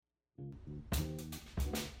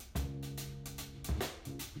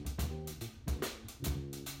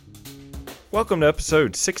Welcome to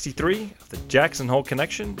episode 63 of the Jackson Hole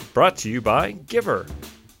Connection, brought to you by Giver,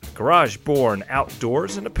 a garage-born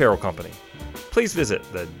outdoors and apparel company. Please visit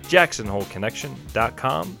the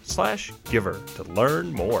jacksonholeconnection.com/giver to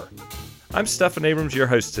learn more. I'm Stephan Abrams, your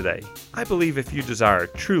host today. I believe if you desire a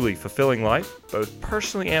truly fulfilling life, both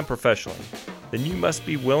personally and professionally, then you must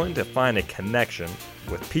be willing to find a connection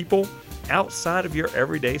with people outside of your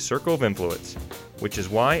everyday circle of influence, which is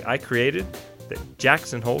why I created the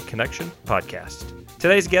Jackson Hole Connection podcast.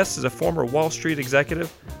 Today's guest is a former Wall Street executive,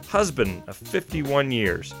 husband of 51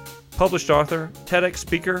 years, published author, TEDx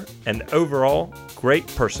speaker, and overall great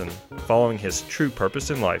person following his true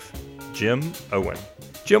purpose in life, Jim Owen.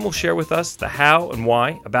 Jim will share with us the how and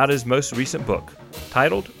why about his most recent book,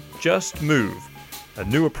 titled Just Move, A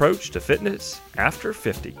New Approach to Fitness After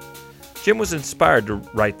 50. Jim was inspired to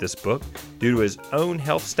write this book due to his own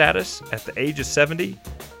health status at the age of 70,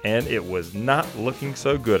 and it was not looking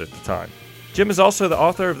so good at the time. Jim is also the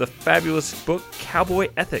author of the fabulous book Cowboy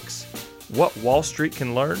Ethics, What Wall Street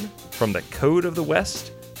Can Learn from the Code of the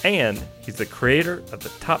West, and he's the creator of the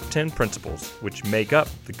top 10 principles which make up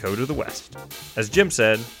the Code of the West. As Jim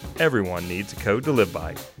said, everyone needs a code to live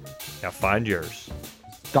by. Now find yours.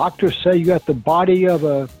 Doctors say you got the body of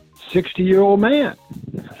a 60-year-old man.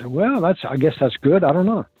 I said, well, I guess that's good. I don't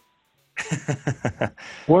know.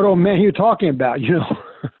 What old man are you talking about, you know?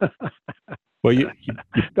 Well, you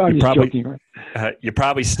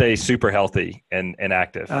probably stay super healthy and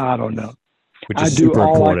active. I don't know. Which is I do super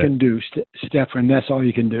all important. I can do, Stephan. That's all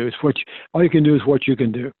you can do. All you can do is what you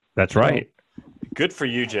can do. That's right. Good for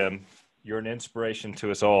you, Jim. You're an inspiration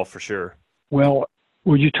to us all for sure. Well,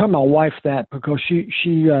 would you tell my wife that, because she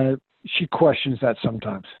questions that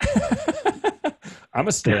sometimes. I'm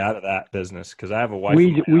gonna stay out of that business because I have a wife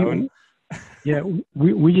of my own. Yeah,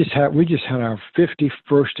 we just had our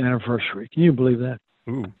 51st anniversary. Can you believe that?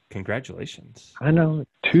 Ooh, congratulations! I know,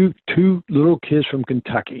 two little kids from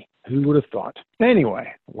Kentucky. Who would have thought?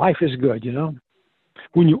 Anyway, life is good, you know.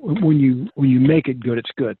 When you make it good,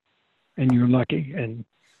 it's good, and you're lucky, and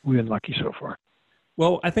we've been lucky so far.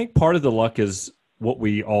 Well, I think part of the luck is what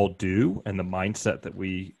we all do and the mindset that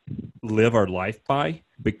we live our life by,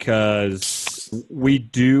 because we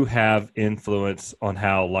do have influence on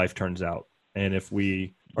how life turns out. And if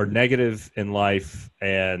we are negative in life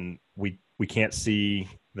and we can't see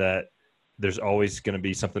that there's always going to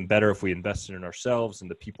be something better if we invest in ourselves and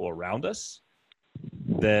the people around us,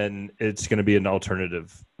 then it's going to be an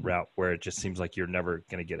alternative route where it just seems like you're never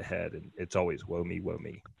going to get ahead. And it's always woe me, woe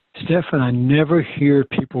me. Stephan, I never hear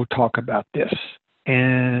people talk about this.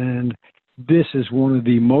 And this is one of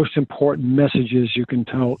the most important messages you can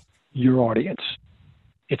tell your audience.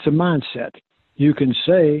 It's a mindset. You can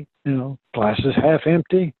say, you know, glass is half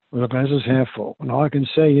empty or the glass is half full. And all I can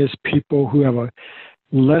say is people who have a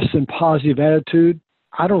less than positive attitude,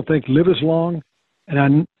 I don't think live as long.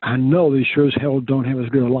 And I know they sure as hell don't have as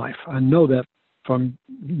good a life. I know that from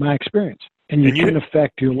my experience. And you can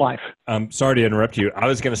affect your life. I'm sorry to interrupt you. I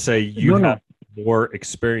was going to say you have more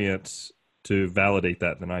experience to validate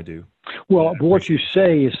that than I do. Well, what you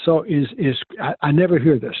say is I never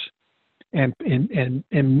hear this. And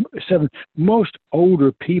most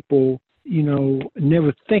older people, you know,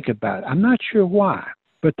 never think about it. I'm not sure why,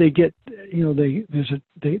 but they get, you know, they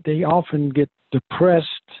often get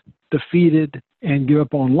depressed, defeated, and give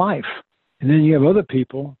up on life. And then you have other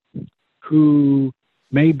people who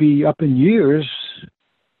may be up in years,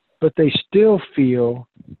 but they still feel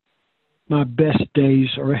my best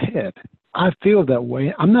days are ahead. I feel that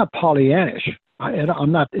way. I'm not Pollyannish.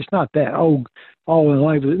 I'm not. It's not that. Oh, all in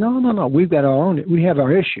life. No. We've got our own. We have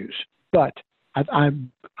our issues. But I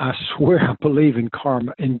swear I believe in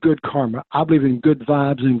karma, in good karma. I believe in good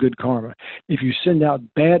vibes and good karma. If you send out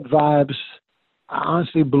bad vibes, I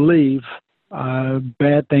honestly believe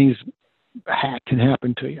bad things can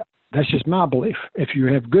happen to you. That's just my belief. If you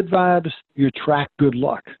have good vibes, you attract good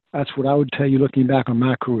luck. That's what I would tell you looking back on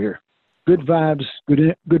my career. Good vibes,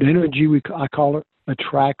 good energy, I call it,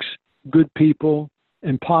 attracts good people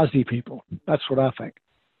and positive people. That's what I think.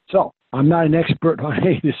 So I'm not an expert on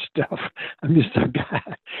any of this stuff. I'm just a guy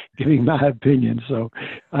giving my opinion. So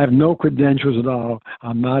I have no credentials at all.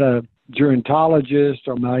 I'm not a gerontologist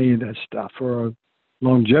or not any of that stuff, or a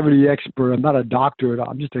longevity expert. I'm not a doctor at all.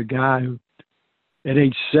 I'm just a guy who, at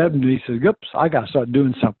age 70, says, oops, I got to start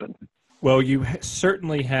doing something. Well, you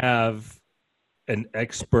certainly have an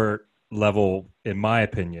expert level, in my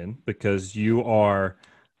opinion, because you are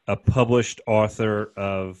a published author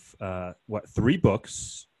of, 3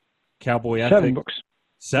 books? Cowboy Ethics. 7 books.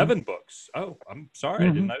 7 books. Oh, I'm sorry. I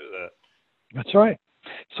didn't know that. That's right.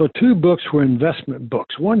 So 2 books were investment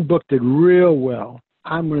books. One book did real well.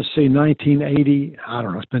 I'm going to say 1980, I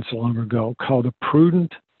don't know, it's been so long ago, called The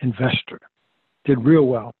Prudent Investor. Did real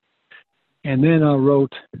well. And then I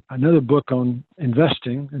wrote another book on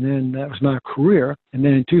investing, and then that was my career. And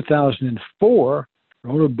then in 2004, I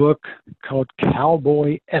wrote a book called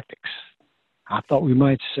Cowboy Ethics. I thought we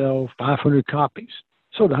might sell 500 copies.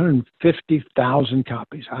 Sold 150,000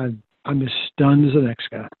 copies. I'm as stunned as the next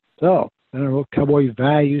guy. So then I wrote Cowboy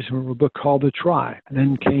Values and wrote a book called The Try. And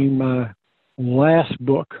then came my last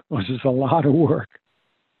book, which is a lot of work,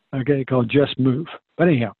 okay, called Just Move. But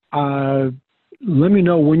anyhow, let me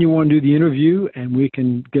know when you want to do the interview, and we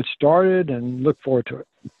can get started and look forward to it.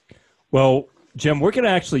 Well, Jim, we're going to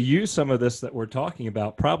actually use some of this that we're talking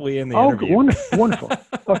about probably in the interview. Oh, wonderful.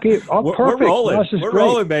 Okay, perfect. We're rolling. We're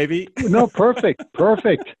rolling, baby. No, perfect.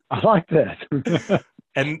 I like that.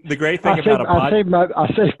 And the great thing about a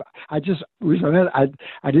podcast, I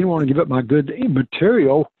didn't want to give up my good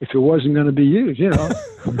material if it wasn't going to be used, you know.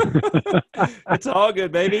 It's all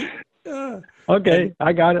good, baby. Okay,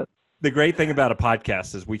 I got it. The great thing about a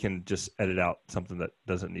podcast is we can just edit out something that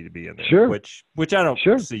doesn't need to be in there. Sure. Which I don't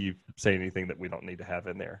see you say anything that we don't need to have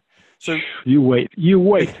in there. So you wait.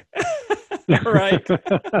 All right.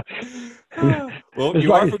 Well,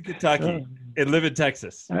 you are from Kentucky and live in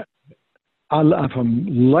Texas. I'm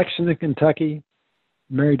from Lexington, Kentucky,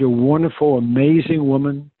 married to a wonderful, amazing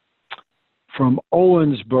woman from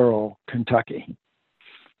Owensboro, Kentucky.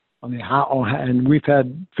 And we've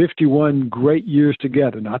had 51 great years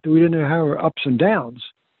together. Not that we didn't have our ups and downs,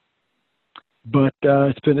 but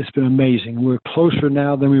it's been amazing. We're closer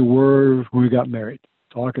now than we were when we got married.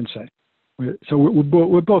 That's all I can say. So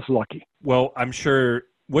we're both lucky. Well, I'm sure.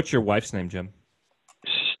 What's your wife's name, Jim?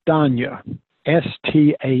 Stanya,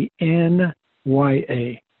 Stanya,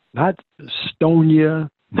 not Stonia,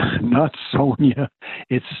 not Sonia.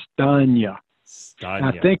 It's Stanya.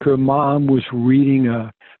 I think her mom was reading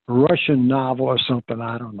a Russian novel or something.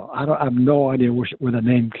 I don't know. I have no idea where the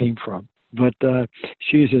name came from. But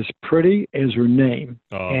she's as pretty as her name.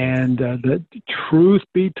 Oh. And the truth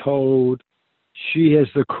be told, she has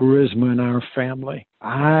the charisma in our family.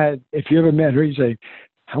 If you ever met her, you say,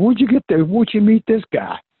 "How would you get there? Won't you meet this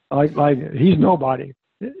guy?" Like he's nobody.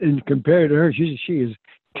 And compared to her, she is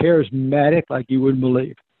charismatic like you wouldn't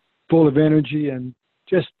believe, full of energy, and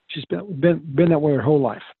she's been that way her whole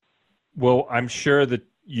life. Well, I'm sure that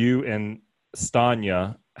you and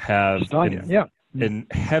Stanya have been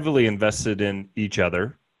heavily invested in each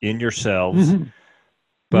other, in yourselves,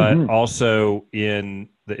 but also in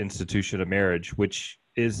the institution of marriage, which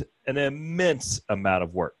is an immense amount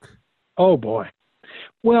of work. Oh, boy.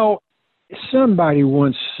 Well, somebody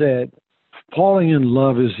once said, falling in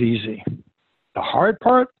love is easy. The hard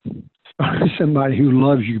part is finding somebody who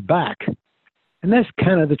loves you back. And that's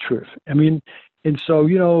kind of the truth. I mean, and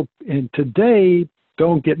so, and today,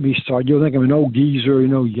 don't get me started. You'll think I'm an old geezer,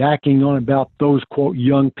 yakking on about those, quote,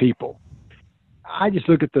 young people. I just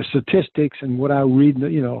look at the statistics and what I read,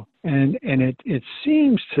 and it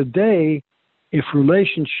seems today, if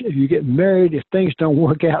you get married, if things don't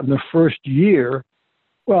work out in the first year,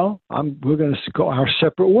 well, we're going to go our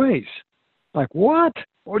separate ways. Like, what?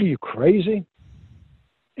 What, are you crazy?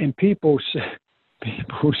 And people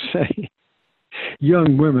say,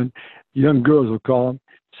 young women, young girls will call them,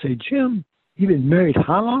 say, "Jim, you've been married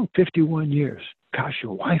how long? 51 years. Gosh,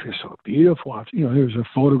 your wife is so beautiful." Here's a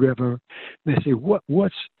photograph of her. And they say,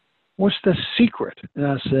 what's the secret? And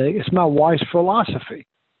I say, "It's my wife's philosophy."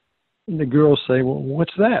 And the girls say, "Well,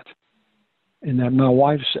 what's that?" And then my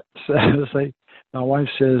wife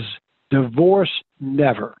says, "Divorce,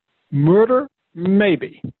 never. Murder,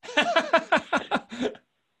 maybe."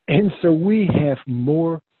 And so we have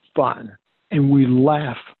more fun and we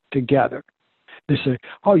laugh together. They say,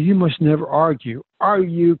 "Oh, you must never argue." Are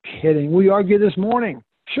you kidding? We argued this morning.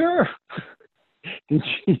 Sure. And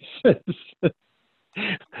she says,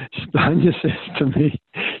 Stanya says to me,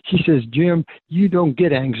 she says, "Jim, you don't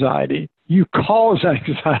get anxiety. You cause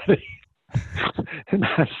anxiety." And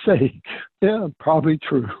I say, yeah, probably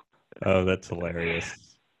true. Oh, that's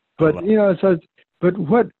hilarious. But, but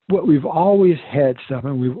what we've always had,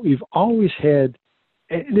 Stephen, we've always had,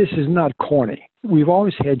 and this is not corny, we've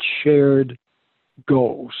always had shared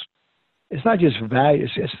goals. It's not just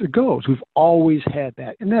values, it's the goals. We've always had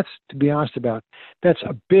that. And that's, to be honest about, that's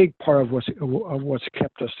a big part of what's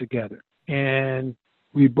kept us together. And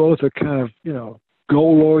we both are kind of,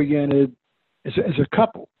 goal-oriented as a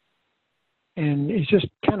couple. And it's just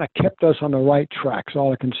kind of kept us on the right track, is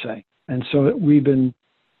all I can say. And so we've been,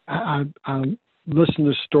 I listen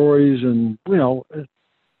to stories and,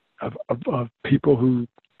 of people who,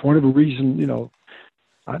 for whatever reason,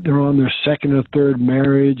 they're on their second or third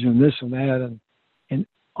marriage and this and that. And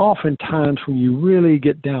oftentimes when you really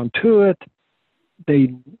get down to it,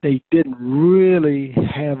 they didn't really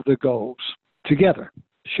have the goals together.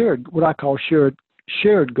 What I call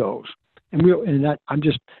shared goals. I'm not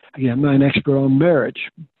an expert on marriage,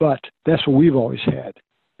 but that's what we've always had.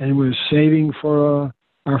 And it was saving for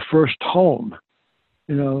our first home,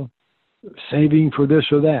 saving for this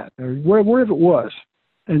or that, or wherever it was.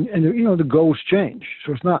 And the goals change.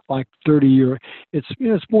 So it's not like 30-year.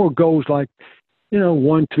 It's more goals like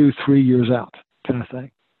 1, 2, 3 years out kind of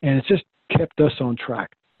thing. And it's just kept us on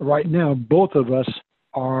track. Right now, both of us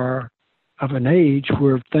are of an age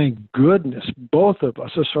where, thank goodness, both of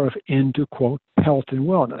us are sort of into, quote, health and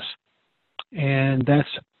wellness. And that's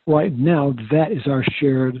right now, that is our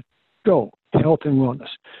shared goal, health and wellness.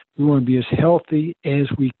 We want to be as healthy as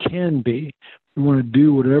we can be. We want to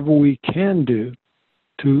do whatever we can do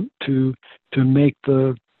to make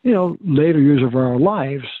the later years of our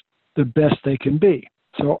lives the best they can be.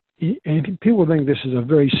 So, and people think this is a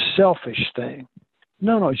very selfish thing.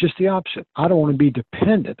 No, it's just the opposite. I don't want to be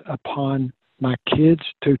dependent upon my kids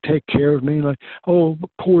to take care of me. Like, oh,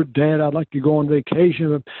 poor dad, I'd like to go on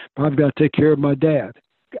vacation, but I've got to take care of my dad.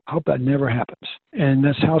 I hope that never happens. And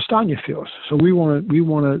that's how Stanya feels. So we want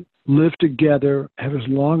to live together, have as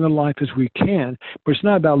long a life as we can, but it's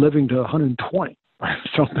not about living to 120 or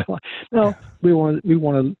something like. No, we want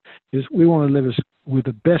to live with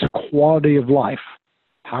the best quality of life.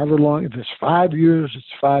 However long, if it's 5 years, it's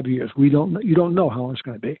 5 years. You don't know how long it's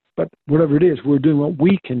going to be. But whatever it is, we're doing what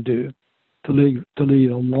we can do to lead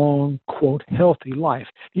a long, quote, healthy life.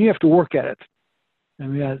 And you have to work at it. I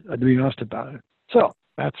mean, I'd be honest about it. So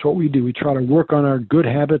that's what we do. We try to work on our good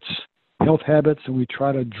habits, health habits, and we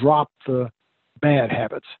try to drop the bad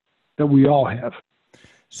habits that we all have.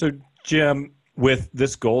 So, Jim, with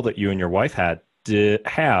this goal that you and your wife had,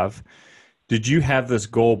 did you have this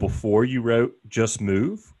goal before you wrote Just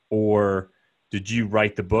Move, or did you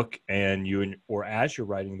write the book or as you're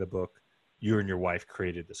writing the book, you and your wife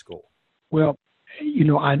created this goal? Well,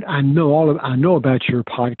 I know about your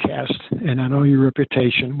podcast, and I know your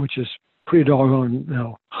reputation, which is pretty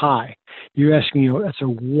doggone high. You're asking, that's a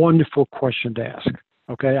wonderful question to ask.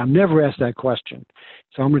 Okay, I've never asked that question,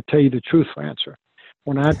 so I'm going to tell you the truthful answer.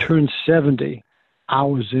 When I turned 70, I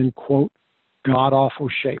was in, quote, god-awful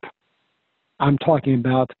shape. I'm talking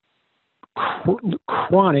about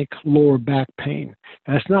chronic lower back pain.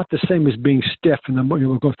 And it's not the same as being stiff in the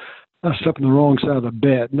morning. Up in the wrong side of the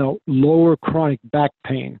bed. No, lower chronic back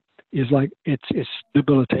pain is like it's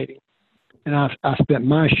debilitating. And I spent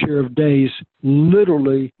my share of days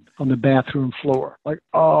literally on the bathroom floor, like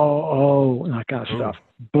and that kind of stuff.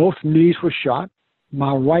 Both knees were shot.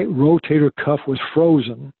 My right rotator cuff was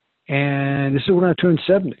frozen, and this is when I turned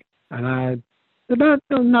 70. And I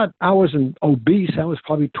wasn't obese. I was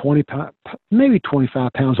probably 20 pounds, maybe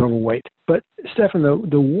 25 pounds overweight. But Stephan,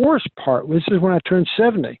 the worst part was this is when I turned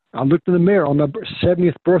 70. I looked in the mirror on my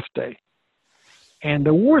 70th birthday, and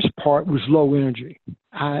the worst part was low energy.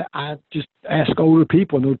 I just ask older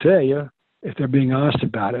people, and they'll tell you if they're being honest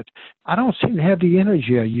about it. I don't seem to have the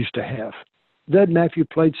energy I used to have. It doesn't matter if you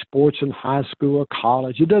played sports in high school or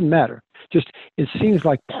college. It doesn't matter. Just it seems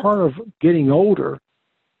like part of getting older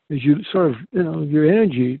is you sort of, your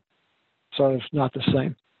energy sort of not the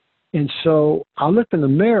same. And so I looked in the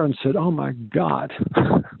mirror and said, oh, my God,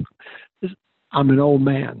 I'm an old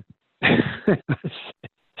man.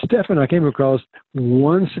 Stephan, I came across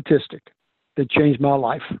one statistic that changed my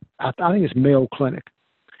life. I think it's Mayo Clinic.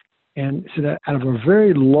 And so that out of a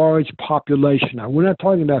very large population, now we're not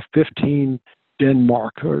talking about 15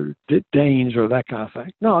 Denmark or Danes or that kind of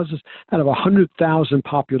thing. No, it's just out of 100,000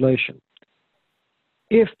 population.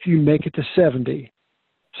 If you make it to 70,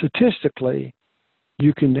 statistically,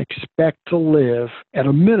 you can expect to live at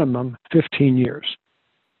a minimum 15 years.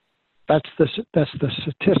 That's the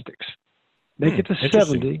statistics. Make it to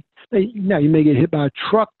 70. Now, you may get hit by a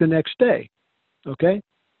truck the next day, okay?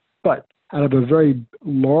 But out of a very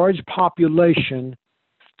large population,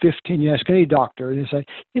 15, you ask any doctor, and they say,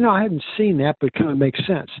 I haven't seen that, but it kind of makes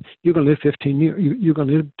sense. You're going to live 15 years. You're going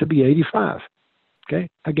to live to be 85. Okay.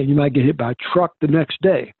 Again, you might get hit by a truck the next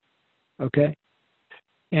day. Okay.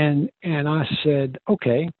 And I said,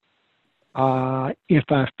 okay, if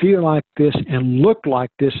I feel like this and look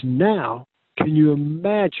like this now, can you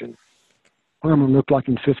imagine what I'm going to look like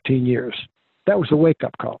in 15 years? That was a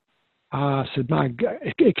wake-up call. I said, my God,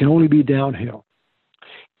 it can only be downhill.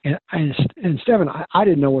 And Stephan, I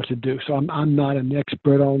didn't know what to do, so I'm not an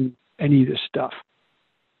expert on any of this stuff.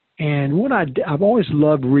 And what I've always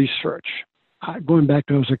loved research. going back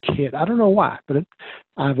to when I was a kid. I don't know why, but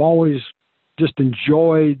I've always just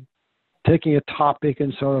enjoyed taking a topic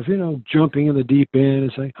and sort of, jumping in the deep end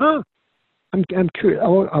and saying, I'm curious.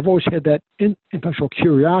 I've always had that intellectual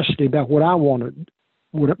curiosity about what I wanted,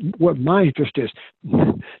 what my interest is.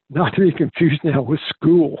 Not to be confused now with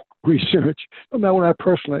school research, no matter what I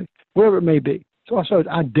personally, whatever it may be. So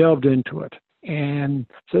I delved into it and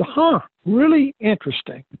said, really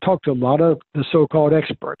interesting. Talked to a lot of the so-called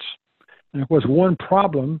experts. And of course, one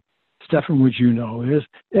problem, Stephan, which is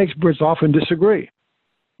experts often disagree.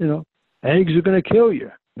 Eggs are going to kill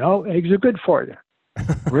you. No, eggs are good for you.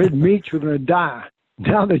 Red meat, you're going to die.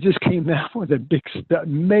 Now they just came out with a big,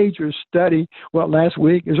 major study, last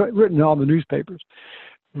week. It's written in all the newspapers.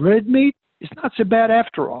 Red meat is not so bad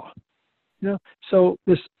after all. So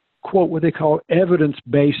this quote, what they call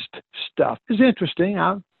evidence-based stuff, is interesting.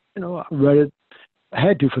 I read it. I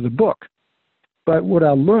had to for the book. But what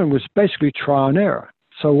I learned was basically trial and error.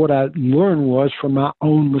 So what I learned was from my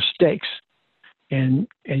own mistakes. And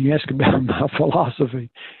you ask about my philosophy.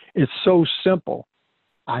 It's so simple.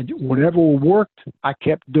 Whatever worked, I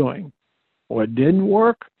kept doing. What didn't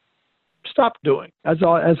work, stopped doing. That's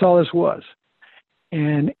all this was.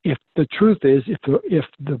 And if the truth is, if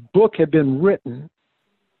the book had been written,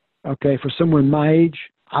 for someone my age,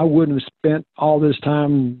 I wouldn't have spent all this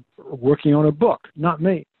time working on a book. Not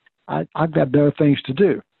me. I've got better things to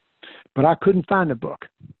do. But I couldn't find a book.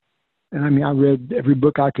 And I read every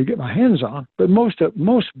book I could get my hands on. But most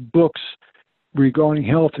books regarding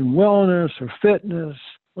health and wellness or fitness,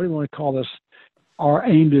 what do you want to call this, are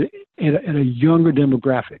aimed at a younger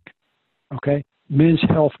demographic. Okay, Men's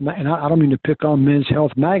Health, and I don't mean to pick on Men's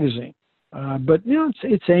Health magazine, but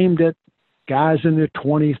it's aimed at guys in their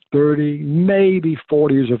 20s, 30, maybe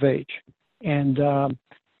 40 years of age, and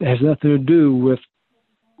it has nothing to do with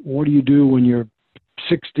what do you do when you're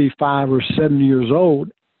 65 or 70 years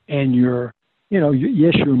old and you're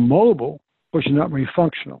mobile, but you're not very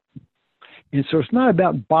functional. And so it's not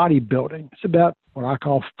about bodybuilding. It's about what I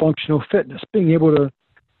call functional fitness, being able to,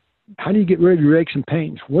 how do you get rid of your aches and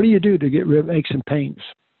pains? What do you do to get rid of aches and pains?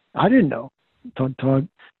 I didn't know until I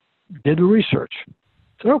did the research.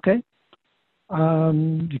 So, okay,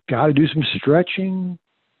 you got to do some stretching,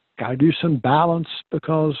 got to do some balance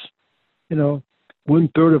because,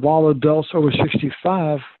 1/3 of all adults over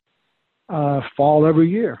 65 fall every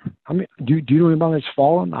year. I mean, do you know anybody that's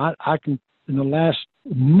fallen? I can, in the last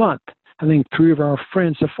month, I think 3 of our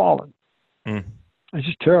friends have fallen. Mm. It's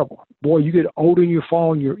just terrible. Boy, you get older and you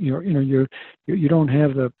fall, and you don't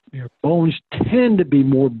have your bones tend to be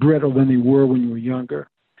more brittle than they were when you were younger,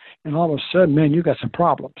 and all of a sudden, man, you got some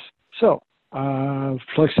problems. So,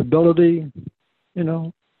 flexibility,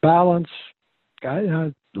 balance.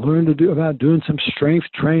 I learned to do about doing some strength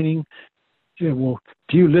training. Do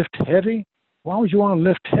you lift heavy? Why would you want to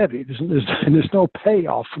lift heavy? There's no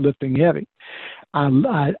payoff for lifting heavy.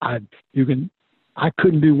 I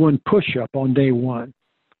couldn't do one push-up on day one.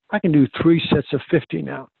 I can do 3 sets of 50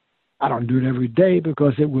 now. I don't do it every day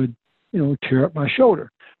because it would, tear up my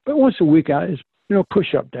shoulder. But once a week, is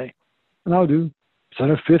push-up day, and I'll do a set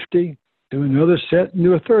of 50, do another set, and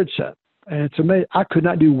do a third set. And it's amazing. I could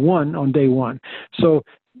not do one on day one. So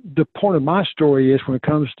the point of my story is when it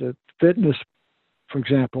comes to fitness, for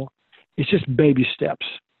example, it's just baby steps.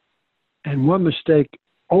 And one mistake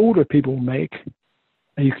older people make,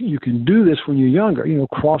 and you can do this when you're younger,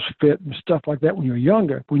 CrossFit and stuff like that when you're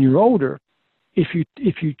younger. When you're older, if you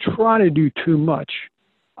try to do too much,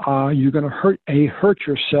 you're going to hurt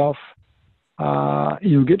yourself.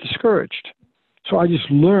 You'll get discouraged. So I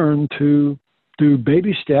just learned to do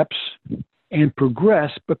baby steps and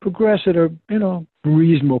progress, but progress at a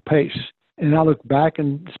reasonable pace. And I look back,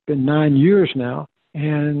 and it's been 9 years now,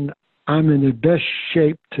 and I'm in the best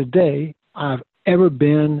shape today I've ever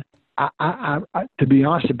been. I to be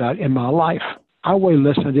honest about it, in my life, I weigh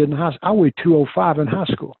less than I did in high school. I weighed 205 in high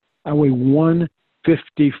school. I weigh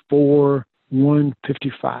 154,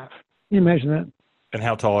 155. Can you imagine that? And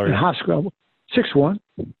how tall are you? In high school, 6'1".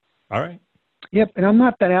 All right. Yep, and I'm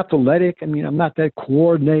not that athletic. I mean, I'm not that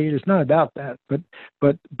coordinated. It's not about that. But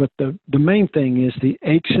the main thing is the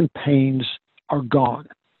aches and pains are gone.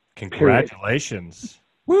 Congratulations.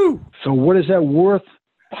 Period. Woo! So what is that worth?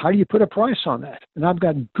 How do you put a price on that? And I've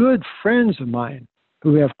got good friends of mine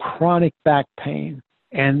who have chronic back pain.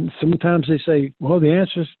 And sometimes they say, well, the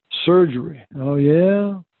answer is surgery. Oh,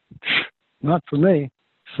 yeah? Not for me.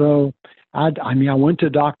 So, I went to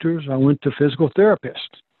doctors. I went to physical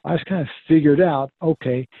therapists. I just kind of figured out,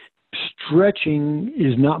 okay, stretching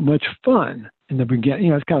is not much fun in the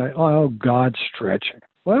beginning. It's kind of, oh, God, stretching.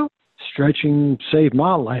 Well, stretching saved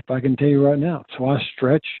my life, I can tell you right now. So I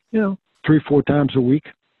stretch, 3-4 times a week.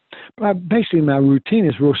 But basically, my routine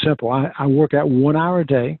is real simple. I work out 1 hour a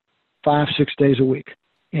day, 5-6 days a week,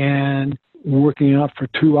 and working out for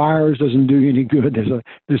 2 hours doesn't do you any good.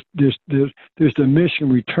 There's diminishing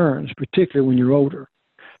returns, particularly when you're older.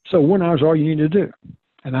 So 1 hour is all you need to do.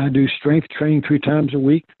 And I do strength training 3 times a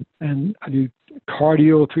week, and I do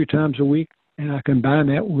cardio 3 times a week, and I combine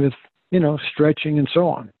that with, stretching and so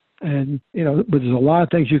on. And, but there's a lot of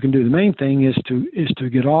things you can do. The main thing is to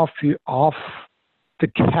get off the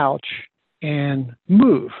couch and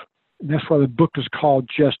move. And that's why the book is called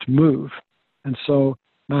Just Move. And so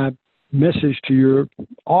my message to your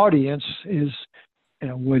audience is,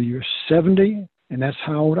 whether you're 70, and that's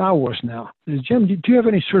how old I was now. Jim, do you have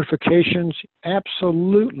any certifications?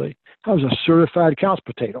 Absolutely. I was a certified couch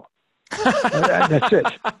potato. That's it.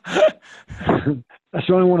 That's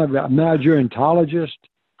the only one I've got. I'm not a gerontologist.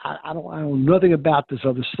 I know nothing about this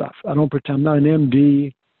other stuff. I don't pretend I'm not an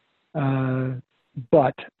MD,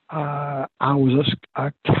 but I was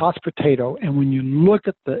a couch potato. And when you look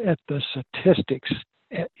at the statistics,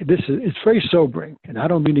 it's very sobering. And I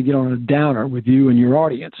don't mean to get on a downer with you and your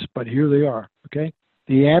audience, but here they are. Okay,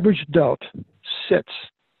 the average adult sits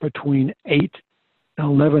between 8 and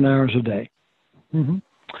 11 hours a day. Mm-hmm.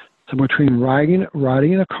 So between riding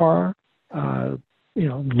in a car,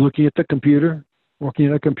 looking at the computer, working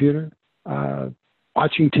at a computer,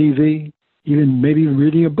 watching TV, even maybe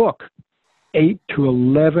reading a book, 8 to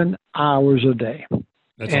 11 hours a day.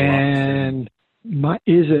 That's and a lot.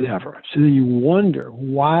 Is it ever? So then you wonder,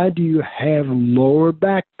 why do you have lower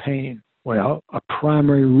back pain? Well, a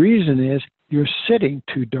primary reason is you're sitting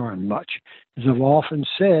too darn much. As I've often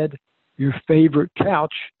said, your favorite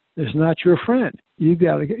couch is not your friend. You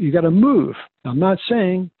got to move. I'm not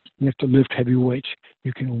saying you have to lift heavy weights.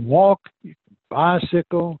 You can walk, you can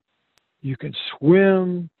bicycle, you can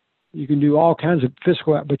swim, you can do all kinds of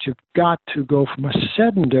physical, but you've got to go from a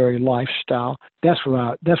sedentary lifestyle. That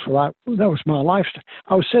was my lifestyle.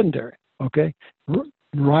 I was sedentary. Okay,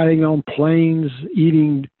 riding on planes,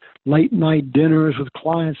 eating late night dinners with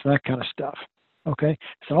clients, that kind of stuff. Okay,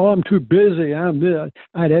 so I'm too busy. I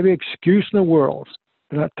had every excuse in the world.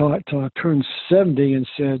 Until I turned 70 and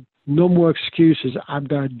said, no more excuses. I've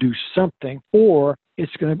got to do something, or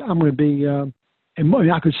I'm going to be. And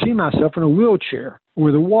I could see myself in a wheelchair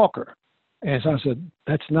with a walker, and so I said,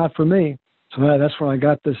 that's not for me. So that's when I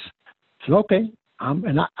got this. I said, okay,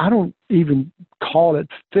 and I don't even call it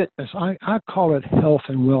fitness. I call it health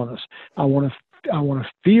and wellness. I want to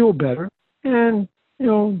feel better, and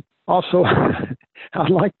also I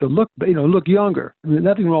like to look younger. I mean,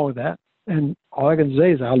 nothing wrong with that. And all I can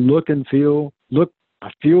say is I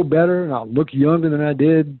feel better, and I look younger than I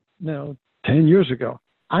did, 10 years ago.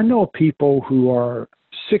 I know people who are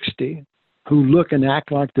 60 who look and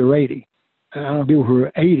act like they're 80. And I know people who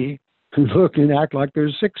are 80 who look and act like they're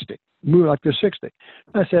 60, move like they're 60.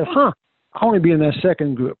 I said, I want to be in that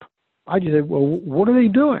second group. I just said, well, what are they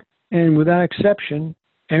doing? And without exception,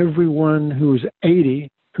 everyone who was 80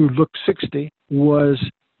 who looked 60 was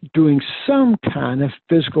doing some kind of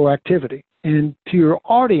physical activity. And to your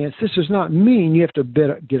audience, this does not mean you have to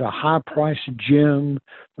get a high-priced gym,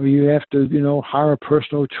 or you have to, hire a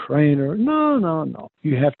personal trainer. No.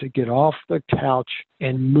 You have to get off the couch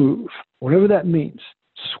and move, whatever that means.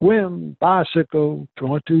 Swim, bicycle,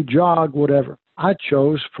 want to jog, whatever. I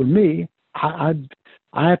chose, for me, I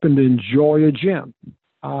happen to enjoy a gym.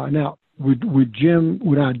 Now, would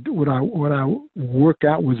I work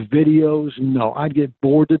out with videos? No, I'd get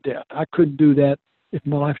bored to death. I couldn't do that in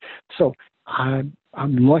my life. So I'm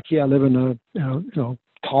lucky. I live in a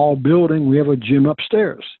tall building. We have a gym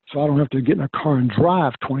upstairs, so I don't have to get in a car and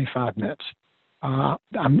drive 25 minutes.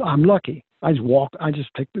 I'm lucky. I just walk. I just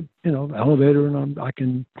take the elevator, and I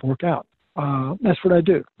can work out. That's what I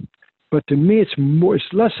do. But to me,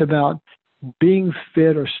 it's less about being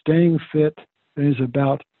fit or staying fit than it is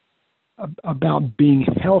about being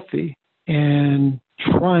healthy and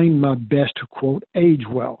trying my best to, quote, age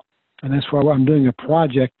well. And that's why I'm doing a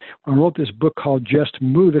project. I wrote this book called Just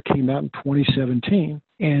Move that came out in 2017.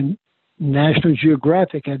 And National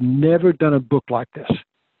Geographic had never done a book like this,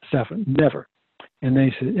 Stephan, never. And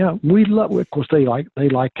they said, we love, of course, they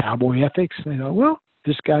like cowboy ethics. They know, well,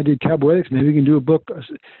 this guy did cowboy ethics. Maybe we can do a book,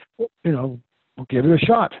 we'll give it a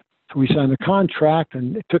shot. So we signed the contract,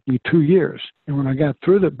 and it took me 2 years. And when I got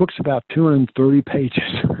through, the book's about 230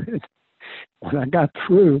 pages. When I got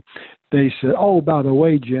through, they said, oh, by the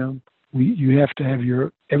way, Jim, you have to have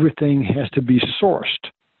everything has to be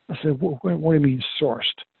sourced. I said, what do you mean sourced?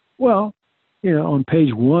 Well, on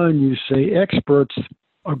page 1, you say experts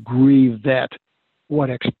agree that. What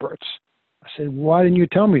experts? I said, why didn't you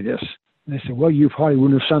tell me this? And they said, well, you probably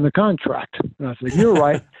wouldn't have signed the contract. And I said, you're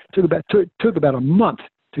right. Took about a month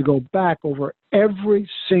to go back over every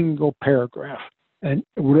single paragraph and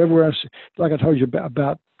whatever else. Like I told you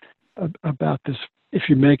about this. If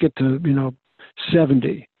you make it to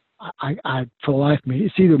 70, I for life me,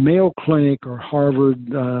 it's either Mayo Clinic or Harvard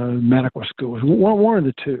Medical School. It was one of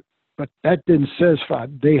the two. But that didn't satisfy.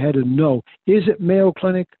 They had to know, is it Mayo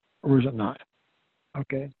Clinic or is it not?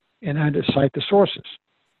 Okay. And I had to cite the sources.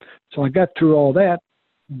 So I got through all that.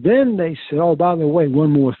 Then they said, oh, by the way,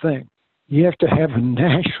 one more thing. You have to have a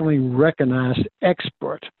nationally recognized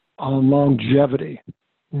expert on longevity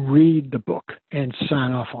read the book and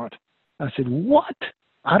sign off on it. I said, what?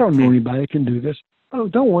 I don't know anybody that can do this. Oh,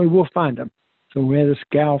 don't worry, we'll find them. So we had this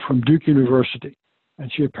gal from Duke University, and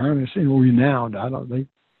she apparently is renowned.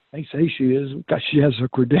 They say she is. She has her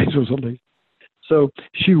credentials at least. So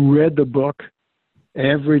she read the book,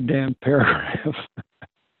 every damn paragraph.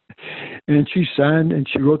 And she signed and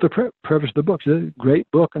she wrote the preface of the book. She said, a great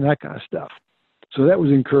book and that kind of stuff. So that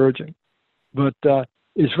was encouraging. But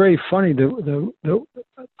it's very funny.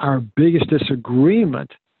 Our biggest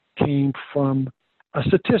disagreement came from a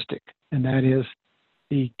statistic, and that is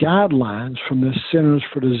the guidelines from the Centers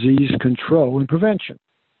for Disease Control and Prevention,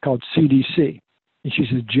 called CDC. And she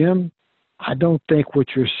said, Jim, I don't think what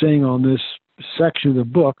you're saying on this section of the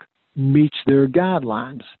book meets their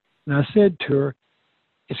guidelines. And I said to her,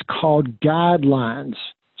 it's called guidelines.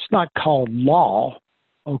 It's not called law,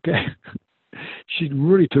 okay? She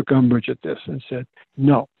really took umbrage at this and said,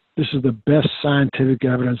 no, this is the best scientific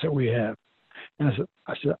evidence that we have. And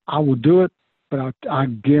I said, I will do it, but I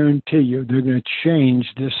guarantee you they're going to change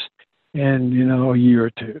this in, a year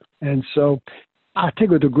or two. And so I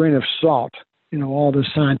take it with a grain of salt, all the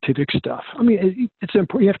scientific stuff. I mean, it's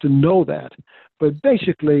important. You have to know that. But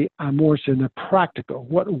basically, I'm more interested in the practical,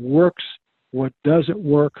 what works, what doesn't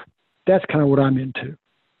work. That's kind of what I'm into.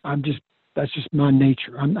 That's just my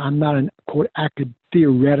nature. I'm not an quote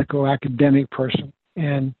theoretical academic person.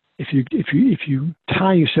 And if you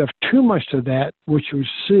tie yourself too much to that, what you'll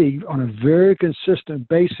see on a very consistent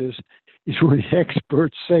basis is where the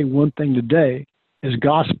experts say one thing today is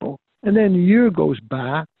gospel, and then a year goes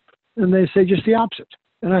by, and they say just the opposite.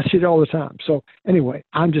 And I see it all the time. So anyway,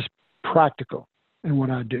 I'm just practical in what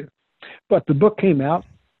I do. But the book came out,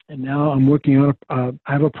 and now I'm working on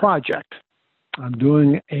I have a project. I'm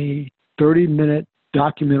doing a 30-minute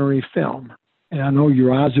documentary film. And I know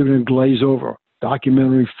your eyes are going to glaze over.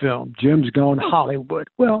 Documentary film. Jim's gone Hollywood.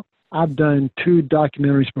 Well, I've done 2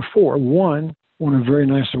 documentaries before. One won a very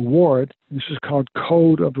nice award. This is called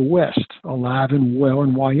Code of the West, Alive and Well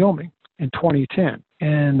in Wyoming in 2010.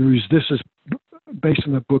 And this is based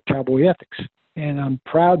on the book Cowboy Ethics. And I'm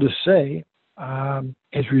proud to say,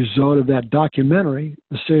 as a result of that documentary,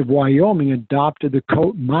 the state of Wyoming adopted the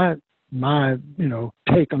code, my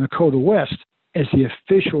take on the Code of the West as the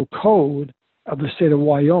official code of the state of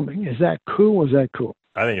Wyoming. Is that cool or is that cool?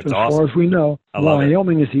 I think it's so awesome. As far as we know,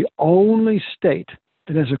 Wyoming is the only state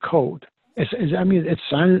that has a code. It's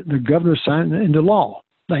signed, the governor signed it into law.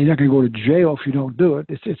 Now, you're not going to go to jail if you don't do it.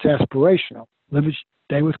 It's aspirational. Live each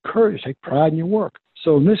day with courage. Take pride in your work.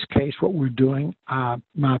 So in this case, what we're doing,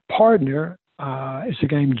 my partner is a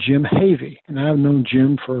guy named Jim Havey, and I've known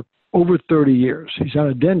Jim for over 30 years. He's out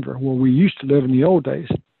of Denver, where we used to live in the old days.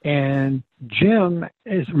 And Jim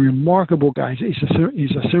is a remarkable guy. He's a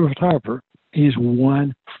cinematographer. He's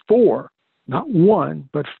won 4, not one,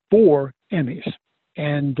 but 4 Emmys.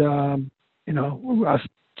 And,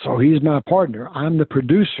 so he's my partner. I'm the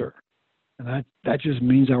producer. And that just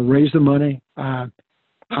means I raise the money, I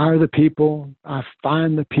hire the people, I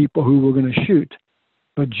find the people who we're going to shoot.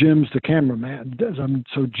 But Jim's the cameraman.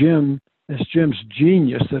 So it's Jim's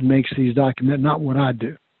genius that makes these documentaries, not what I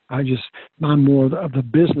do. I'm more of the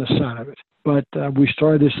business side of it. But we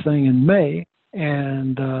started this thing in May,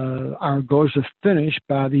 and our goal is to finish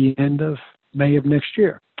by the end of May of next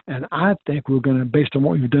year. And I think we're going to, based on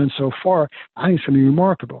what we've done so far, I think it's going to be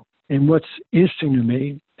remarkable. And what's interesting to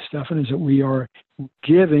me, Stephan, is that we are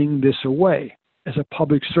giving this away as a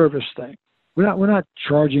public service thing. We're not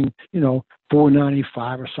charging,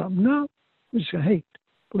 $4.95 or something. No, we're just going, hey,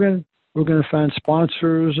 we're going to find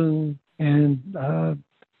sponsors and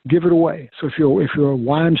give it away. So if you're a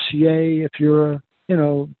YMCA, if you're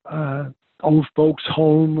old folks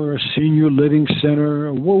home or a senior living center,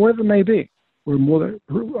 or whatever it may be, we're more than,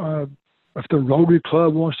 if the Rotary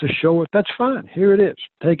Club wants to show it, that's fine. Here it is.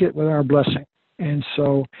 Take it with our blessing. And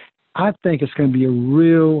so I think it's going to be a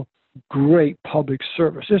real great public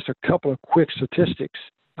service. Just a couple of quick statistics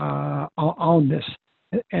on this.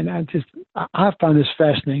 And I find this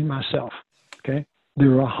fascinating myself. Okay.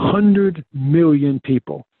 There are 100 million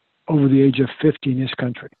people over the age of 50 in this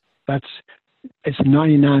country. It's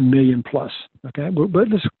 99 million plus. Okay, but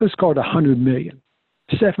let's call it 100 million.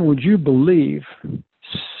 Stephen, would you believe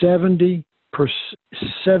 70%?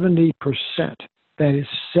 That is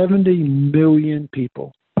 70 million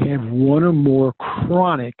people have one or more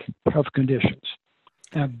chronic health conditions.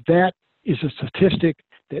 Now that is a statistic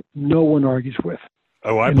that no one argues with.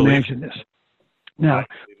 Oh, I Imagine believe this. Now,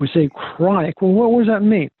 we say chronic. Well, what does that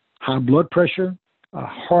mean? High blood pressure,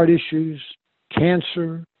 heart issues,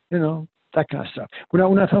 cancer, that kind of stuff. We're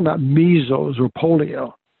not talking about measles or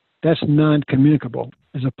polio. That's non-communicable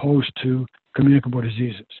as opposed to communicable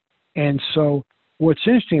diseases. And so what's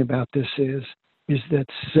interesting about this is that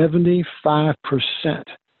 75%,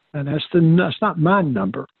 and that's not my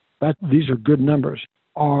number, but these are good numbers,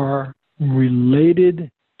 are related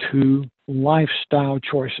to lifestyle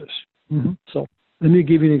choices. Mm-hmm. So let me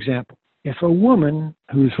give you an example. If a woman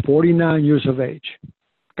who's 49 years of age,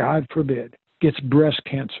 God forbid, gets breast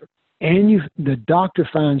cancer, and the doctor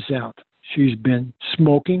finds out she's been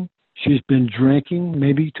smoking, she's been drinking,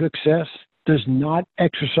 maybe to excess, does not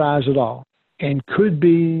exercise at all, and could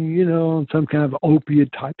be, some kind of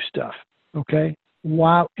opiate type stuff, okay?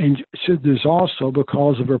 Why? And so there's also,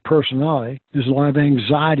 because of her personality, there's a lot of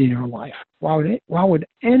anxiety in her life. Why would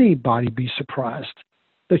anybody be surprised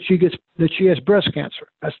that she has breast cancer?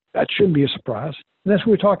 That shouldn't be a surprise. And that's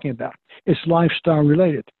what we're talking about. It's lifestyle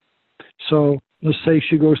related. So let's say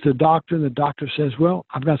she goes to the doctor, and the doctor says, well,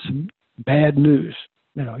 I've got some bad news.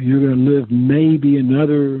 You're going to live maybe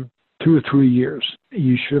another 2 or 3 years.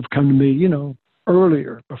 You should have come to me,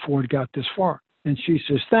 earlier before it got this far. And she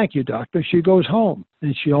says, thank you, doctor. She goes home,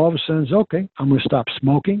 and she all of a sudden says, okay, I'm going to stop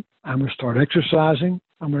smoking. I'm going to start exercising.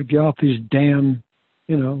 I'm going to get off these damn,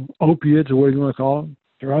 opiates or whatever you want to call them,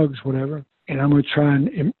 drugs, whatever. And I'm going to try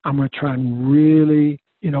and really,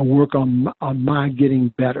 work on my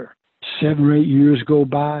getting better. 7 or 8 years go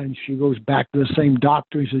by, and she goes back to the same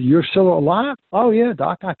doctor. He says, you're still alive? Oh, yeah,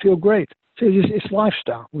 doc, I feel great. So it's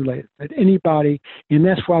lifestyle related. That anybody, and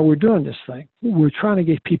that's why we're doing this thing. We're trying to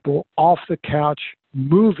get people off the couch,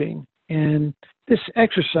 moving, and this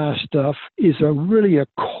exercise stuff is really a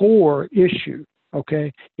core issue,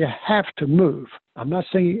 okay? You have to move. I'm not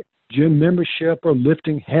saying gym membership or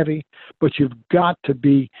lifting heavy, but you've got to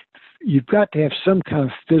have some kind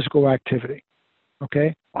of physical activity.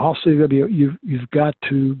 Okay. Also, you've got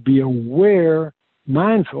to be aware,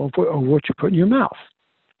 mindful of what you put in your mouth.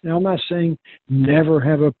 Now, I'm not saying never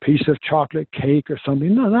have a piece of chocolate cake or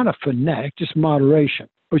something. No, not a fanatic, just moderation.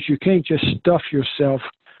 But you can't just stuff yourself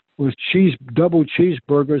with double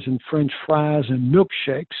cheeseburgers and French fries and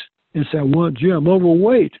milkshakes and say, well, gee, I'm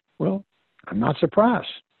overweight. Well, I'm not surprised.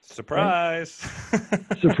 Surprise.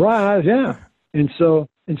 Right? Surprise, yeah. And so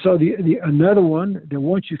the another one that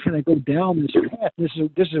once you kind of go down this path, this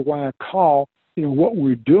is why I call what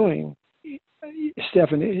we're doing,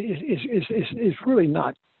 Stephan, is really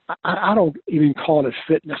not. I don't even call it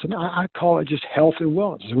fitness. I call it just health and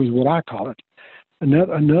wellness. Is what I call it.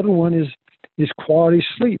 Another one is quality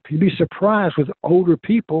sleep. You'd be surprised with older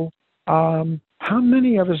people how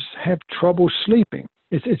many of us have trouble sleeping.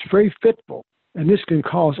 It's very fitful, and this can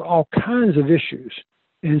cause all kinds of issues.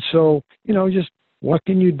 And so, just what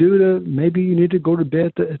can you do maybe you need to go to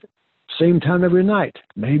bed at the same time every night.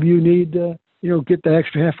 Maybe you need to, get the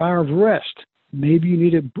extra half hour of rest. Maybe you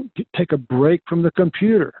need to take a break from the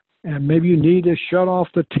computer. And maybe you need to shut off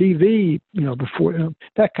the TV, before,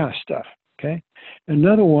 that kind of stuff. Okay.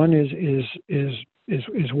 Another one is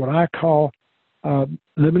what I call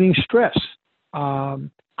limiting stress.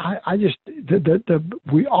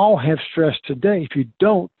 We all have stress today. If you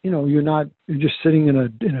don't, you're just sitting in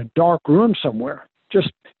a dark room somewhere.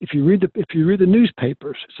 Just if you read the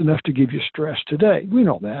newspapers, it's enough to give you stress today. We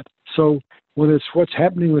know that. So whether it's what's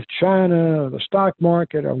happening with China or the stock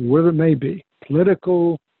market or whatever it may be,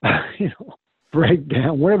 political,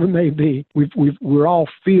 breakdown, whatever it may be, we're all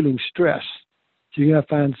feeling stress. So you got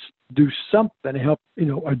to do something to help,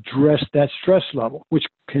 address that stress level, which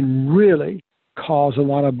can really cause a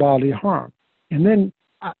lot of bodily harm. And then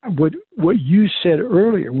what you said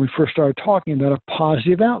earlier when we first started talking about a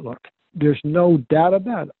positive outlook, there's no doubt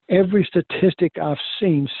about it. Every statistic I've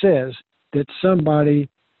seen says that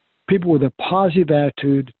people with a positive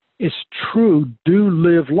attitude, it's true, do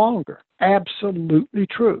live longer. Absolutely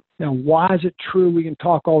true. Now, why is it true? We can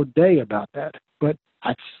talk all day about that, but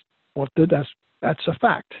that's a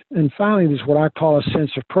fact. And finally, there's what I call a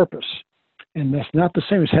sense of purpose. And that's not the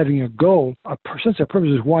same as having a goal. A sense of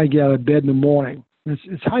purpose is why you get out of bed in the morning.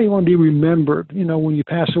 It's how you want to be remembered, when you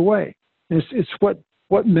pass away. It's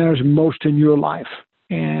what matters most in your life.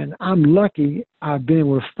 And I'm lucky I've been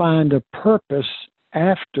able to find a purpose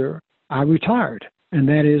after I retired, and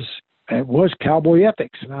it was cowboy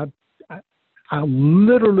ethics. And I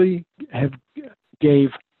literally gave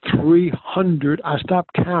 300. I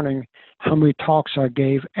stopped counting how many talks I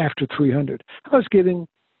gave after 300. I was giving,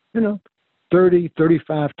 30,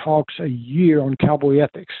 35 talks a year on cowboy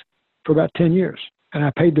ethics for about 10 years. And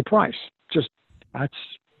I paid the price. That's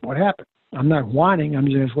what happened. I'm not whining. I'm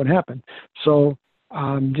just, that's what happened. So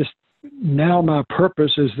now my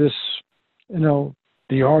purpose is this,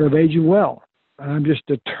 the art of aging well. And I'm just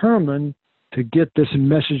determined to get this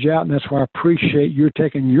message out, and that's why I appreciate you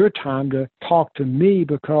taking your time to talk to me,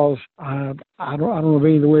 because I don't have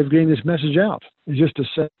any other way of getting this message out. It's just to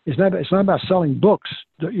say it's not about selling books.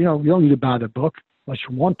 You don't need to buy the book unless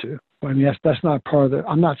you want to. But I mean that's not part of the.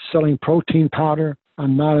 I'm not selling protein powder.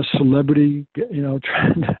 I'm not a celebrity,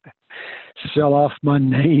 trying to sell off my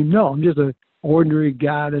name. No, I'm just an ordinary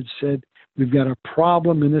guy that said we've got a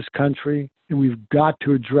problem in this country, and we've got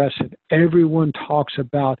to address it. Everyone talks